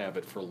won't have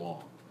it for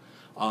long.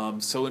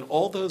 So in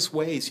all those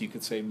ways, you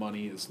could say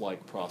money is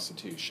like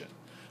prostitution.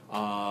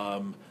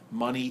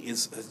 Money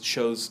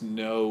shows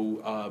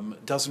no,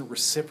 doesn't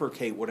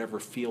reciprocate whatever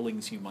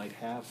feelings you might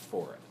have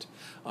for it.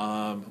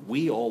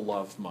 We all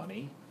love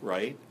money,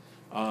 right?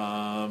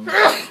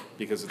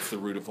 Because it's the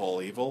root of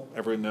all evil.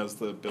 Everyone knows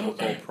the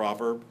biblical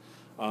proverb,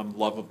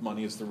 love of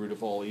money is the root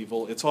of all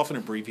evil. It's often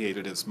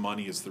abbreviated as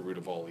money is the root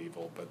of all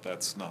evil, but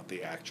that's not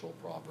the actual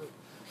proverb.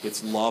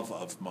 It's love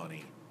of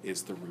money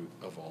is the root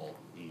of all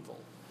evil.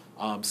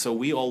 So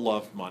we all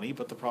love money,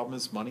 but the problem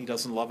is money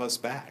doesn't love us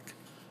back.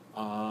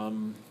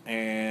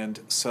 And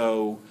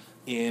so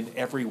in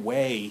every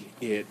way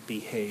it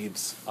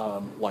behaves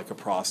like a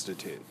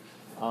prostitute.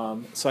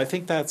 So I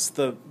think that's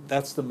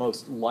the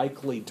most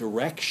likely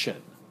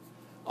direction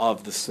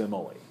of the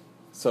simile.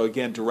 So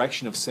again,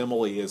 direction of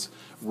simile is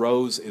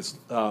rose is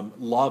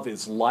love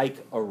is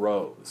like a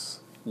rose.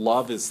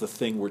 Love is the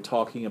thing we're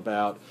talking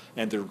about,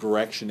 and the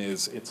direction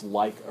is it's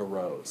like a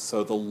rose.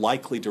 So the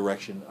likely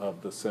direction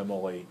of the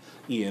simile,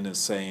 Ian is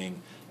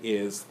saying,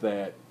 is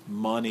that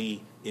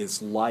money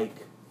is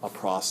like a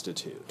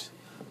prostitute.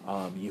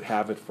 You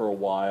have it for a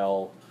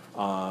while,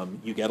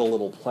 you get a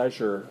little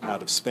pleasure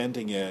out of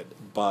spending it,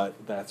 but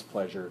that's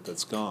pleasure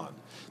that's gone.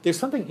 There's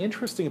something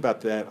interesting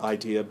about that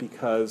idea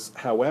because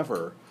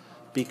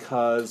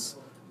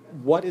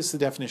what is the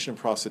definition of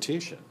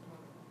prostitution?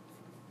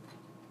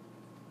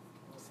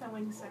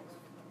 Selling sex,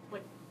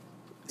 like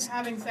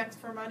having sex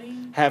for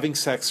money. Having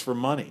sex for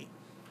money.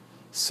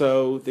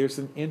 So there's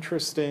an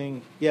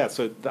interesting,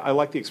 I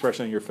like the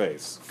expression on your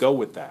face. Go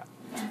with that.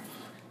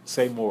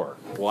 Say more.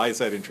 Why is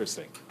that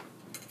interesting?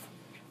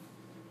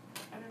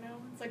 I don't know.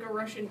 It's like a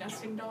Russian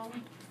nesting doll.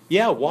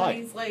 Yeah, why?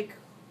 Money's like,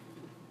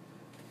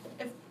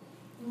 if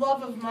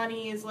love of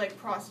money is like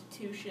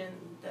prostitution,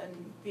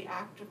 then the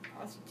act of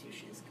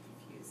prostitution is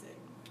confusing.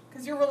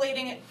 Because you're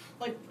relating it,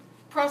 like,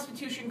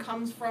 prostitution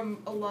comes from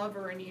a love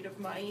or a need of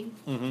money.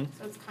 Mm-hmm.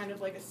 So it's kind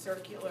of like a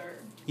circular.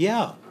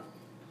 Yeah.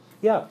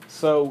 Yeah.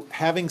 So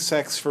having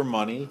sex for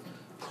money,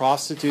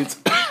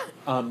 prostitutes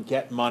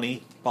get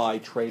money by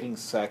trading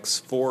sex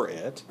for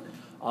it.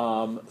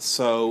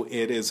 So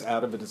it is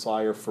out of a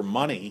desire for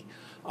money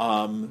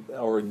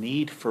or a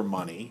need for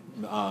money,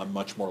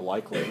 much more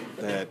likely,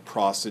 that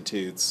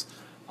prostitutes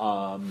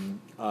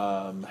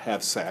have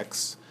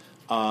sex.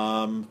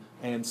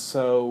 And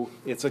so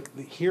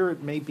here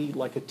it may be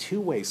like a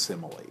two-way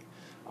simile,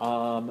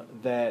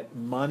 that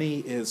money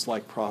is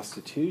like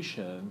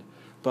prostitution,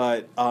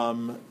 but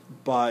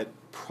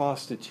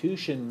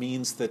prostitution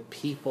means that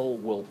people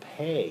will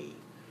pay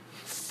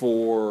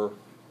for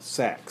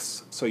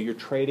sex. So you're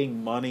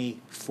trading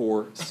money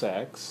for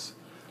sex,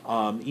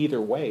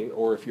 either way,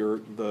 or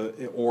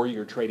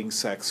you're trading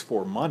sex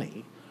for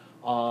money,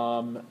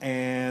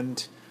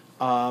 and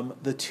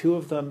the two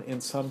of them,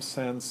 in some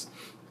sense,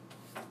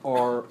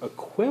 are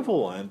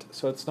equivalent,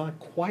 so it's not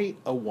quite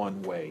a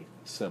one-way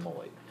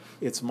simile.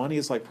 It's money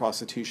is like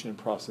prostitution and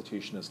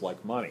prostitution is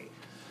like money.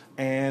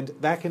 And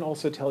that can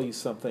also tell you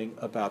something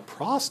about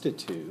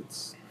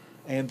prostitutes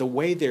and the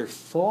way they're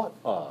thought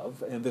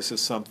of, and this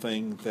is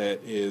something that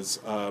is,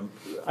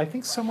 I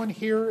think someone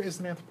here is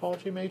an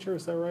anthropology major,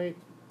 is that right?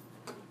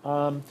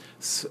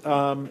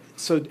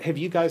 So have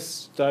you guys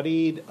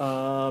studied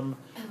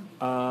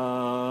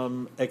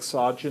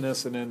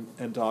exogenous and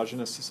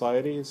endogenous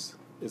societies?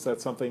 Is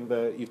that something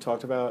that you've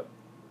talked about?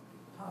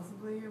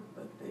 Possibly,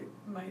 but they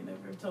might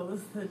never have told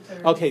us the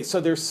term. Okay, so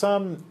there's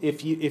some,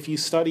 if you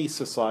study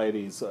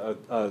societies,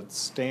 a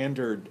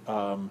standard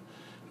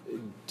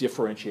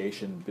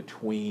differentiation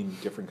between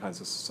different kinds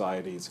of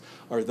societies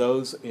are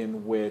those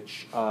in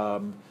which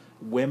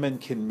women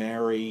can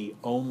marry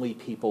only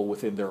people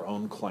within their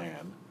own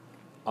clan,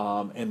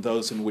 and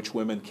those in which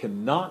women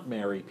cannot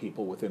marry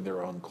people within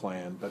their own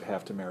clan, but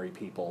have to marry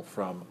people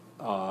from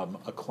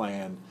a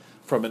clan,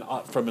 from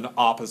an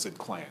opposite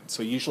clan.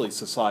 So usually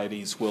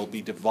societies will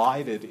be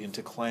divided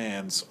into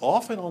clans,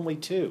 often only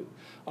two.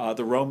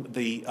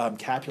 The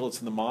Capulets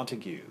and the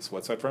Montagues.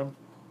 What's that from?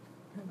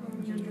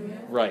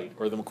 Right,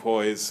 or the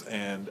McCoys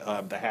and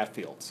the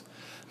Hatfields.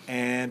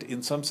 And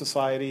in some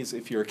societies,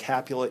 if you're a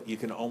Capulet, you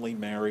can only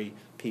marry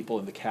people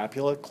in the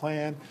Capulet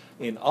clan.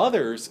 In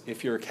others,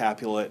 if you're a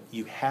Capulet,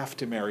 you have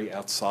to marry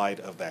outside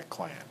of that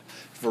clan.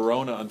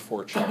 Verona,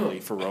 unfortunately,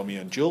 for Romeo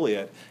and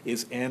Juliet,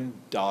 is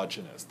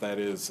endogenous. That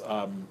is,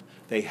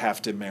 they have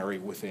to marry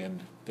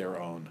within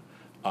their own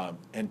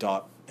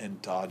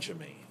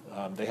endogamy.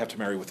 They have to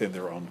marry within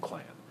their own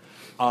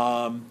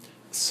clan.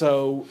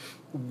 So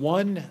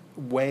one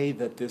way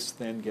that this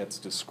then gets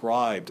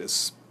described,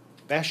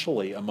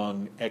 especially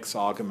among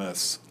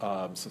exogamous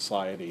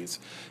societies,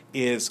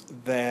 is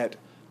that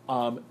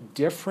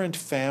different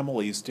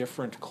families,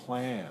 different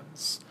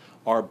clans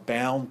are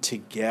bound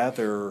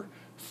together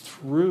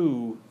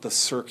through the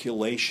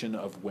circulation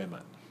of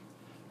women.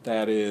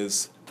 That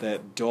is,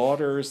 that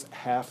daughters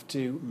have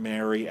to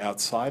marry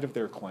outside of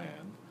their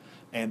clan,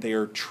 and they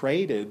are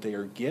traded, they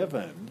are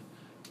given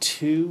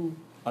to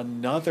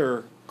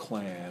another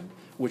clan,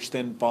 which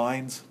then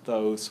binds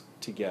those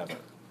together.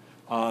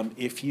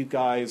 If you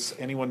guys,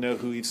 anyone know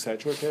who Eve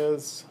Sedgwick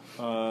is?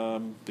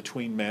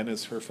 Between Men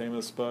is her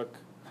famous book.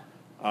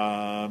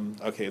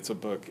 Okay, it's a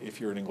book. If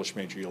you're an English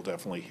major, you'll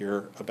definitely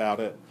hear about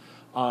it.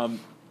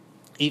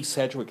 Eve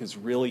Sedgwick is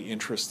really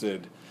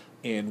interested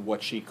in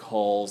what she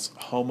calls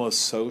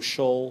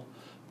homosocial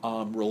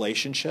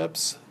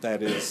relationships.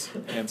 That is,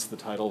 hence the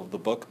title of the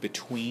book,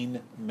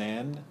 Between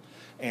Men.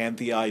 And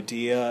the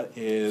idea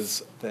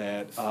is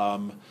that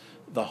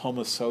the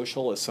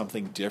homosocial is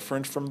something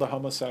different from the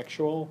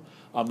homosexual.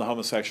 The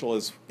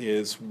homosexual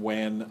is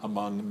when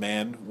among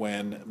men,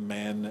 when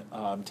men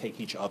take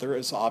each other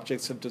as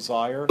objects of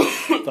desire.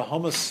 The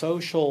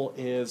homosocial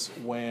is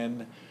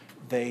when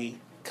they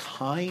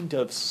kind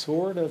of,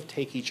 sort of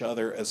take each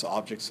other as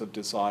objects of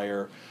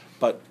desire,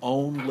 but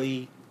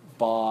only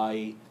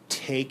by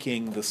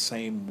taking the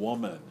same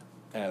woman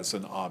as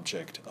an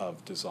object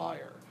of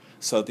desire.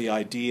 So the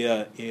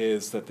idea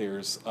is that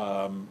there's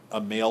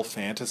a male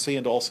fantasy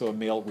and also a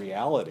male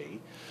reality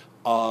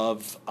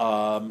of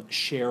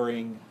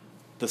sharing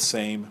the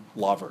same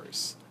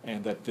lovers,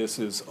 and that this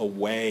is a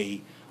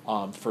way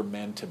for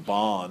men to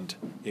bond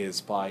is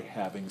by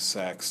having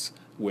sex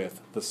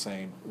with the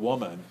same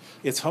woman.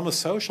 It's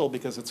homosocial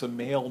because it's a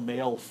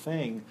male-male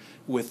thing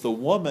with the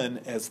woman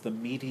as the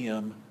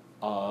medium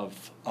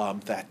of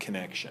that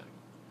connection.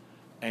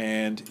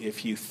 And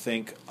if you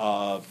think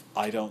of,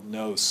 I don't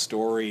know,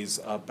 stories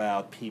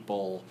about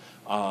people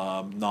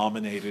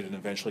nominated and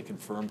eventually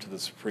confirmed to the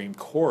Supreme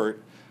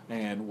Court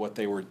and what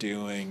they were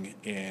doing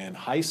in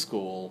high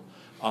school,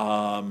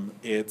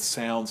 it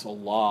sounds a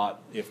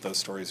lot, if those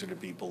stories are to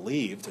be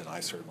believed, and I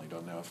certainly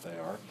don't know if they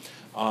are,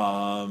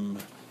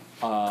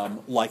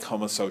 like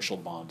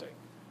homosocial bonding.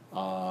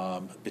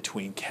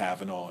 Between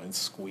Kavanaugh and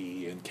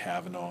Squee and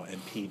Kavanaugh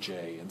and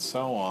PJ and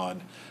so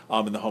on,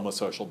 and the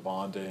homosocial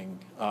bonding.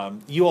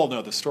 You all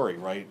know the story,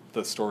 right?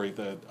 The story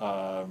that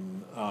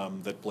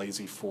that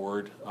Blasey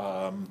Ford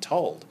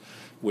told,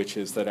 which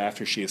is that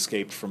after she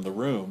escaped from the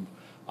room,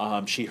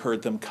 she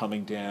heard them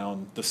coming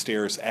down the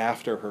stairs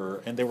after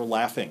her, and they were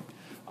laughing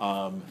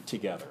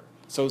together.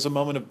 So it was a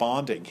moment of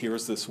bonding.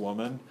 Here's this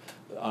woman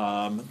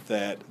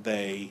that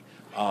they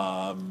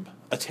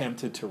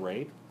attempted to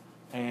rape,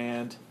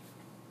 and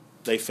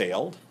they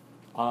failed,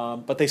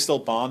 but they still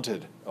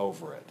bonded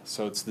over it.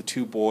 So it's the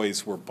two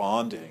boys were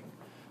bonding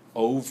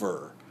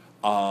over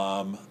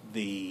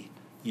the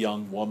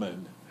young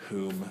woman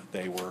whom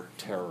they were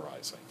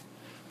terrorizing.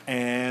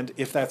 And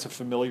if that's a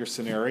familiar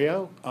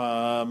scenario,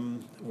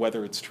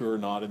 whether it's true or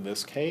not in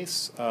this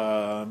case,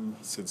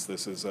 since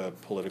this is a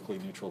politically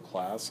neutral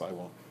class, I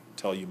won't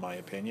tell you my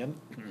opinion.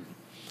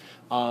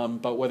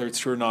 But whether it's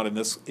true or not in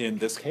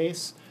this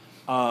case,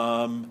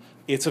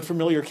 it's a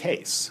familiar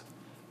case.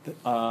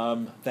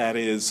 That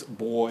is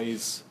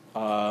boys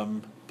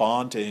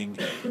bonding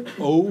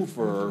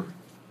over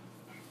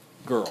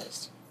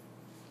girls.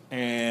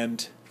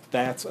 And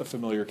that's a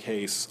familiar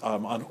case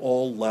on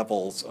all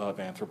levels of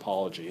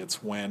anthropology.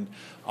 It's when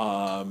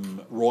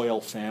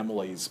royal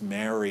families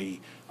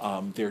marry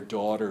their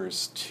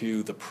daughters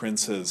to the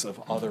princes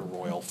of other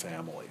royal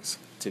families,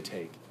 to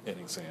take an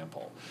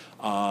example.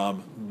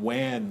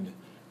 When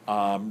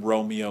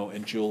Romeo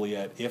and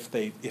Juliet, if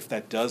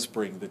that does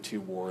bring the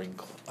two warring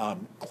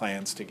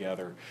clans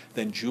together,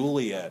 then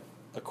Juliet,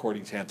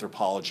 according to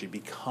anthropology,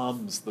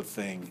 becomes the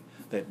thing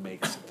that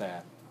makes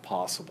that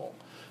possible.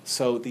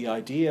 So the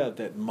idea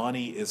that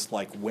money is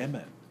like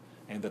women,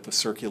 and that the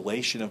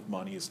circulation of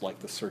money is like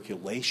the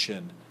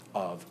circulation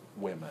of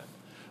women,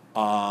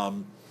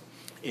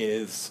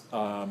 is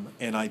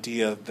an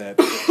idea that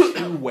the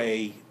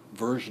two-way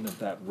version of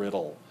that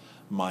riddle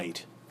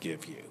might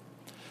give you.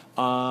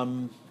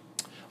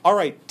 All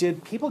right,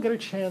 did people get a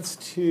chance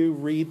to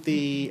read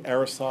the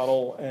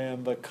Aristotle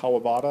and the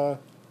Kawabata?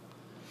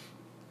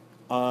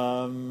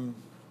 Did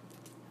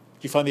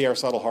you find the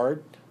Aristotle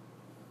hard?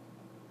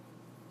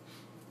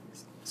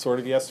 Sort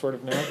of yes, sort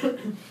of no?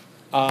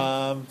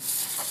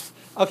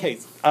 Okay,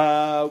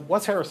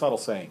 what's Aristotle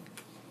saying?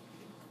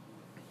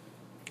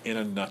 In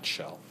a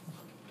nutshell.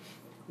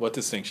 What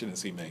distinction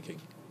is he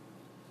making?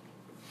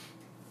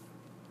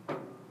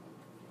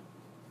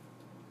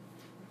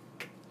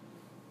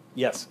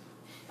 Yes.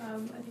 I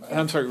think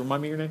I'm sorry,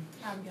 remind me your name?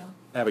 Abigail.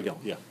 Abigail,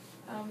 yeah.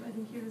 I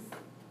think he was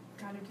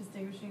kind of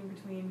distinguishing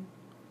between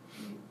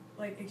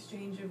like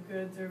exchange of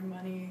goods or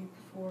money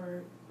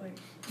for like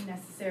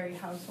necessary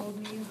household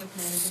needs, like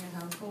managing a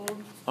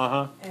household,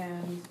 Uh-huh.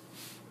 and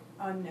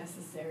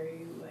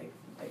unnecessary like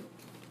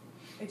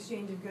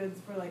exchange of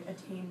goods for like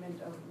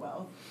attainment of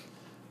wealth,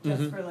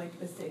 just Mhm. for like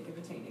the sake of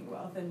attaining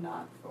wealth and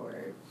not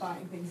for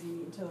buying things you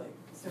need to like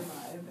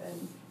survive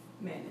and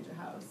manage a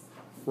house.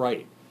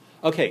 Right.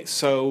 Okay,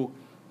 so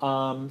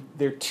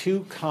there are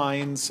two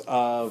kinds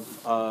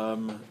of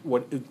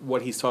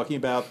what he's talking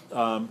about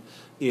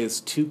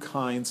is two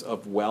kinds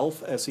of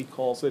wealth, as he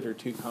calls it, or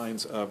two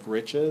kinds of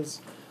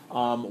riches.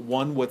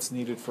 One, what's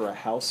needed for a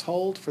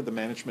household, for the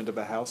management of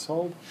a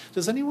household.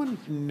 Does anyone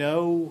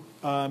know?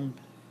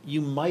 You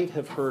might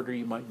have heard, or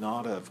you might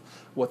not have,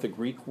 what the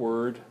Greek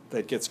word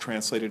that gets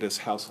translated as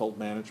household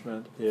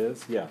management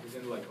is. Yeah.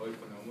 Isn't it like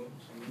oikonomos?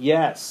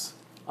 Yes.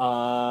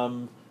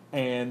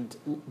 And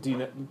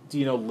do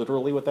you know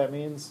literally what that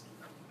means?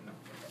 No.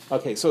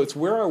 Okay, so it's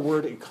where our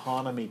word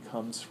economy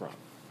comes from.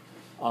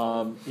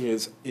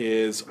 Is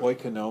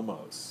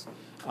oikonomos,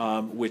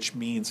 which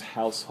means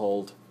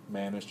household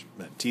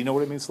management. Do you know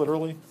what it means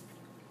literally? It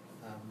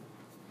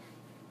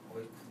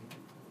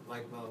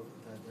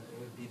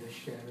would be the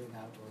sharing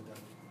out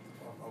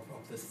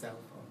of the self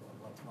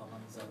of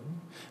one's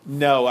own.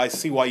 No, I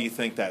see why you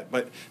think that,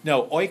 but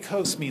no,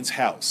 oikos means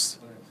house.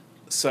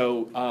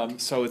 So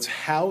it's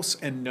house,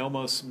 and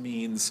nomos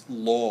means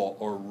law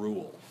or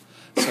rule.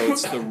 So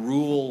it's the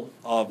rule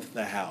of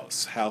the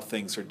house, how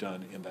things are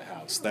done in the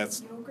house.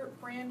 That's yogurt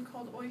brand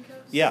called Oikos.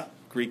 yeah,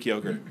 Greek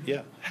yogurt.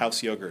 Yeah,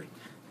 house yogurt.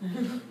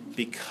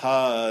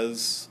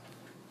 Because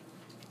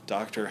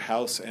Dr.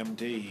 House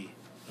MD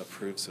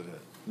approves of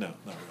it. No,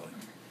 not really.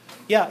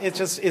 Yeah,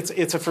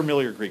 it's a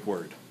familiar Greek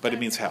word, but it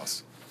means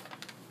house.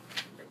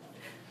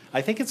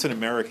 I think it's an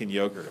American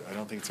yogurt. I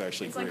don't think it's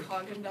actually It's Greek.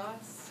 like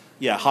Haagen-Dazs.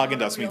 Yeah, Not a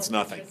Haagen-Dazs real means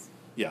nothing. purchase.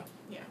 Yeah,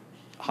 Yeah.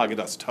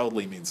 Haagen-Dazs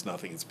totally means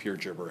nothing. It's pure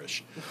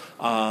gibberish.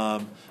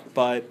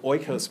 But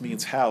oikos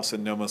means house,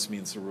 and nomos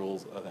means the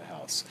rules of the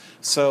house.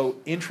 So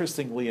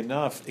interestingly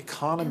enough,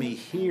 economy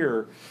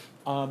here,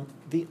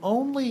 the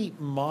only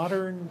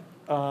modern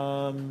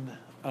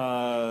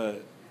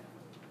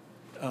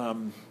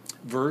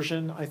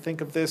version, I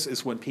think, of this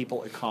is when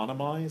people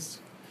economize.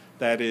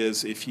 That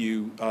is, if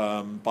you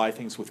buy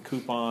things with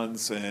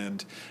coupons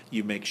and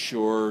you make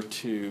sure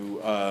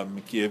to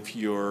give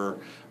your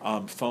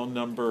phone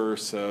number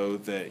so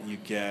that you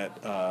get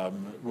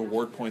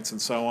reward points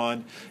and so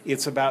on.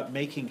 It's about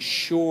making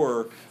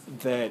sure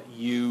that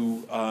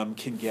you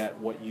can get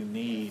what you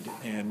need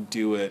and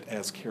do it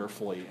as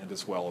carefully and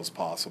as well as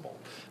possible.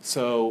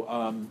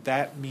 So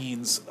that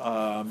means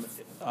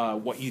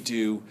what you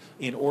do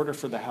in order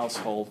for the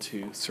household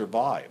to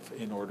survive,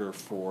 in order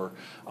for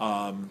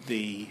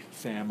the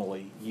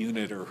family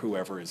unit or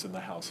whoever is in the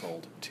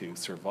household to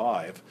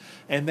survive.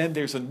 And then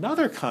there's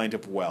another kind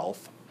of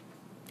wealth,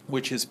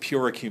 which is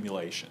pure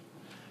accumulation.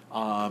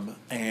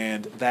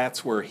 And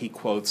that's where he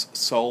quotes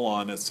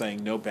Solon as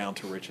saying, no bound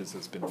to riches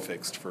has been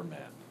fixed for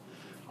men.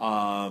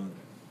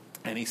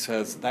 And he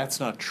says that's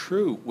not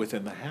true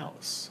within the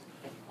house.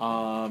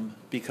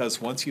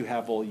 Because once you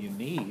have all you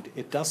need,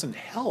 it doesn't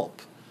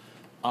help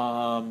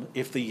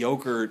if the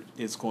yogurt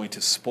is going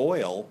to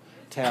spoil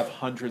to have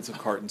hundreds of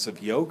cartons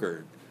of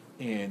yogurt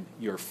in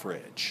your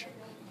fridge.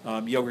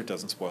 Yogurt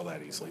doesn't spoil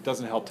that easily. It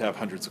doesn't help to have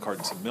hundreds of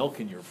cartons of milk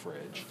in your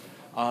fridge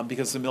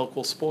because the milk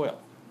will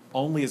spoil.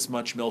 Only as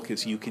much milk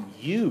as you can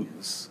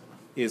use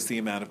is the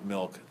amount of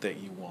milk that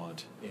you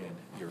want in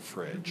your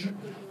fridge.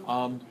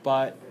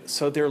 But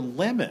so there are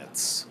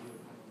limits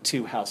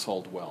to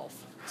household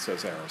wealth,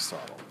 says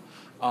Aristotle.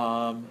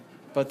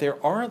 But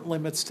there aren't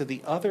limits to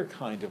the other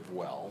kind of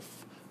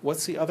wealth.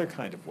 What's the other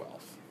kind of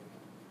wealth?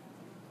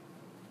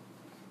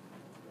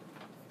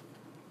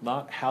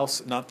 Not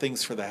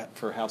things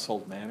for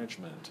household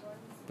management,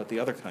 but the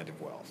other kind of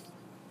wealth.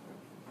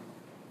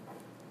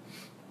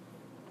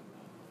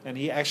 And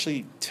he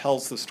actually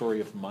tells the story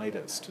of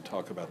Midas to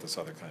talk about this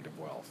other kind of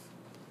wealth.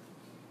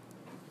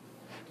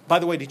 By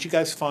the way, did you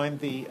guys find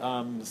the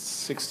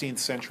 16th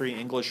century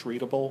English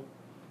readable?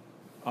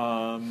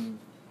 Yeah,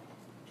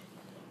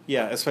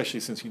 especially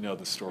since you know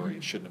the story.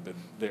 It shouldn't have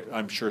been there.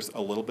 I'm sure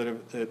a little bit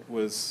of it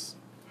was,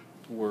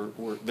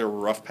 there were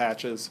rough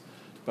patches,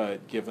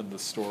 but given the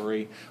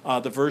story,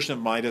 the version of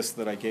Midas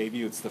that I gave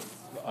you, it's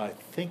I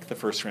think the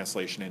first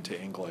translation into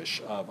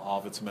English of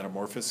Ovid's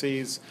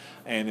Metamorphoses,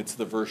 and it's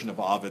the version of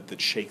Ovid that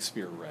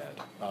Shakespeare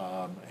read,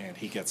 and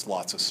he gets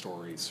lots of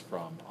stories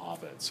from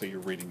Ovid. So you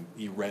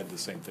read the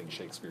same thing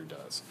Shakespeare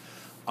does.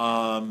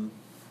 But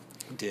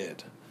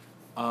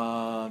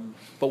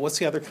what's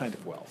the other kind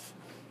of wealth?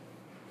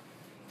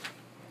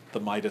 The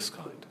Midas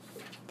kind.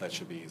 That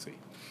should be easy.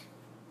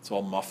 It's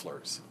all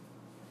mufflers.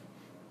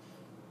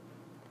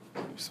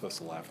 You're supposed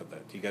to laugh at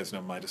that. Do you guys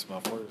know Midas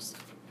mufflers?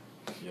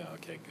 Yeah,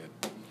 okay, good.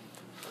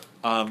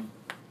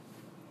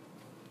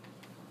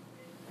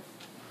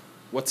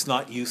 What's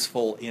not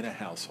useful in a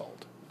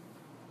household?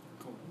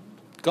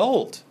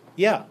 Gold.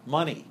 Yeah,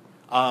 money.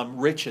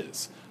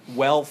 Riches.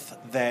 Wealth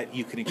that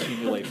you can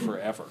accumulate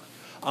forever.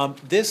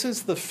 This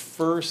is the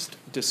first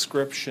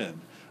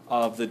description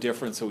of the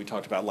difference that we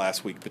talked about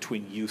last week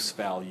between use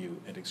value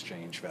and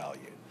exchange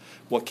value.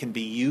 What can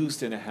be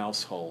used in a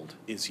household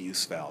is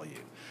use value.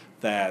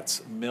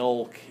 That's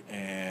milk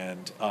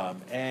and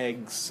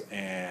eggs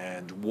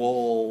and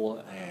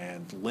wool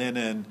and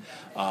linen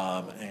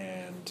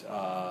and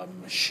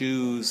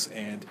shoes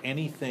and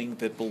anything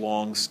that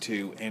belongs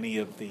to any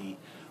of the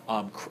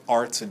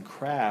arts and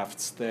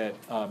crafts that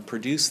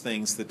produce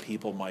things that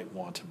people might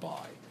want to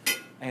buy.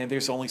 And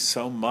there's only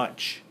so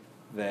much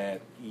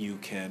that you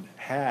can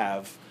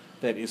have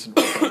that isn't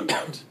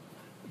redundant.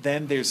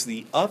 Then there's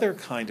the other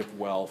kind of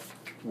wealth,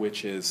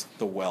 which is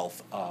the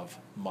wealth of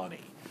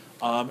money.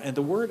 And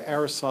the word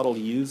Aristotle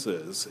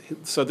uses,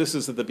 so this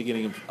is at the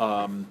beginning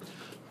of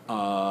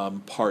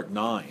part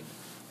 9.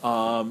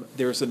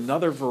 There's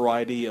another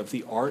variety of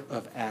the art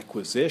of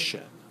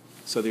acquisition.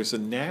 So there's a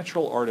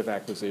natural art of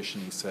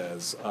acquisition, he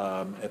says,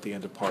 at the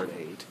end of part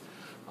 8,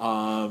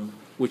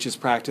 which is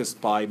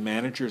practiced by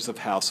managers of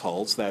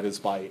households, that is,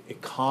 by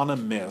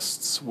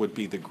economists would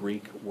be the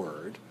Greek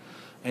word,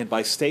 and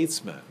by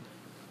statesmen.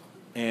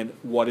 And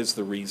what is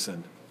the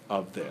reason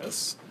of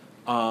this?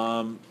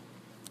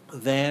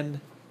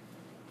 Then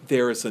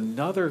there is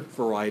another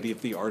variety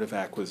of the art of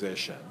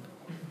acquisition,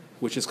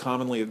 which is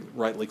commonly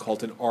rightly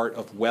called an art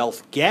of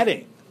wealth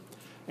getting,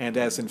 and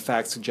as in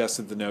fact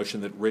suggested the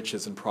notion that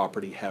riches and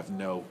property have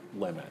no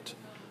limit.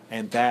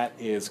 And that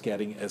is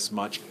getting as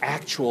much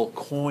actual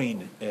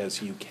coin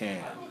as you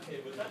can.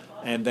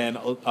 And then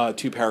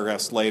 2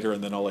 paragraphs later,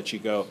 and then I'll let you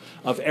go.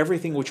 Of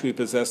everything which we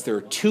possess, there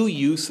are 2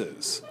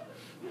 uses.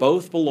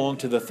 Both belong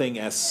to the thing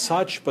as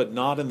such, but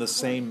not in the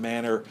same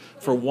manner.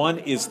 For one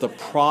is the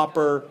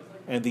proper,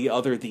 and the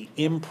other the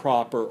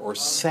improper or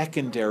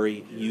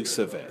secondary use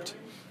of it.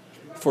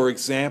 For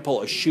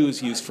example, a shoe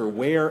is used for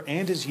wear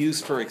and is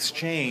used for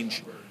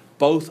exchange.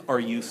 Both are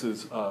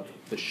uses of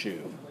the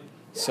shoe.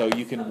 So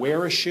you can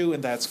wear a shoe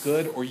and that's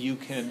good, or you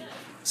can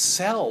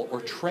sell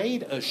or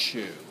trade a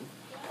shoe.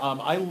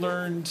 I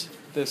learned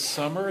this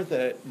summer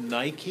that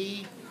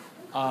Nike,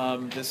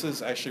 this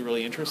is actually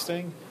really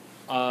interesting,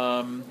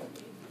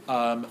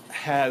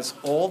 has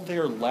all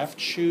their left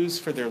shoes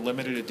for their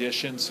limited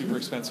edition, super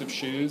expensive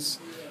shoes.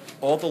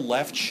 All the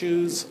left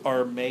shoes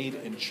are made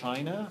in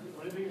China,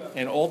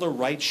 and all the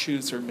right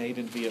shoes are made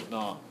in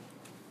Vietnam.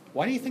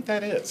 Why do you think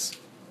that is?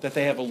 That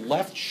they have a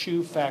left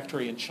shoe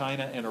factory in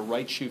China and a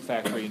right shoe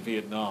factory in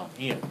Vietnam.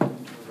 Ian?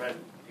 Prevent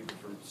people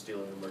from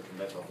stealing the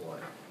merchandise off the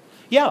line.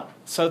 Yeah,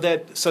 so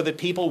that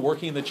people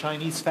working in the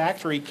Chinese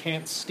factory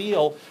can't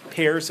steal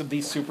pairs of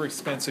these super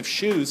expensive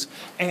shoes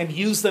and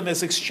use them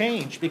as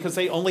exchange because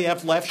they only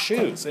have left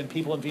shoes, and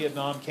people in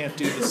Vietnam can't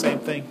do the same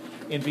thing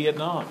in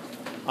Vietnam.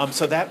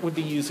 So that would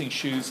be using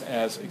shoes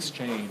as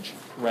exchange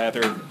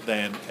rather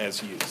than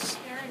as use. The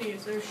irony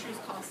is those shoes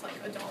cost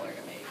like $1 to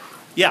make.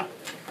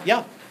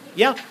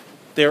 Yeah.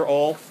 They're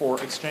all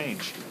for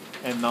exchange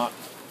and not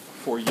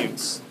for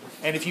use.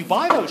 And if you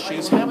buy those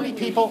shoes, how many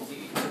people,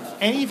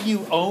 any of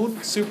you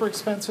own super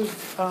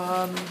expensive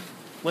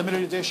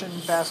limited edition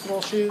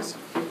basketball shoes?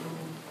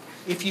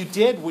 If you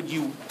did, would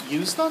you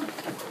use them?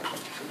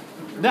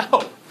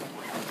 No.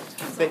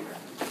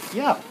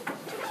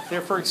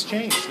 They're for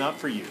exchange, not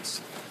for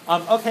use.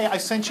 Okay, I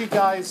sent you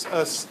guys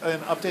an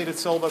updated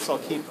syllabus. I'll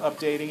keep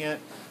updating it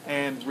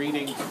and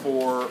reading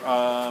for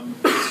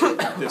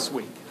this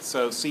week.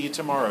 So see you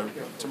tomorrow.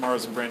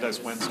 Tomorrow's Brandeis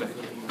Wednesday.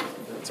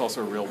 It's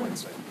also a real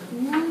Wednesday.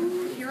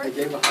 I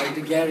gave a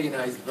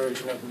Heideggerianized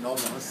version of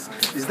nomos.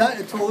 Is that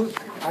at all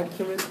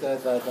accurate,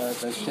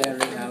 the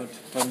sharing out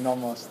of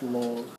nomos law?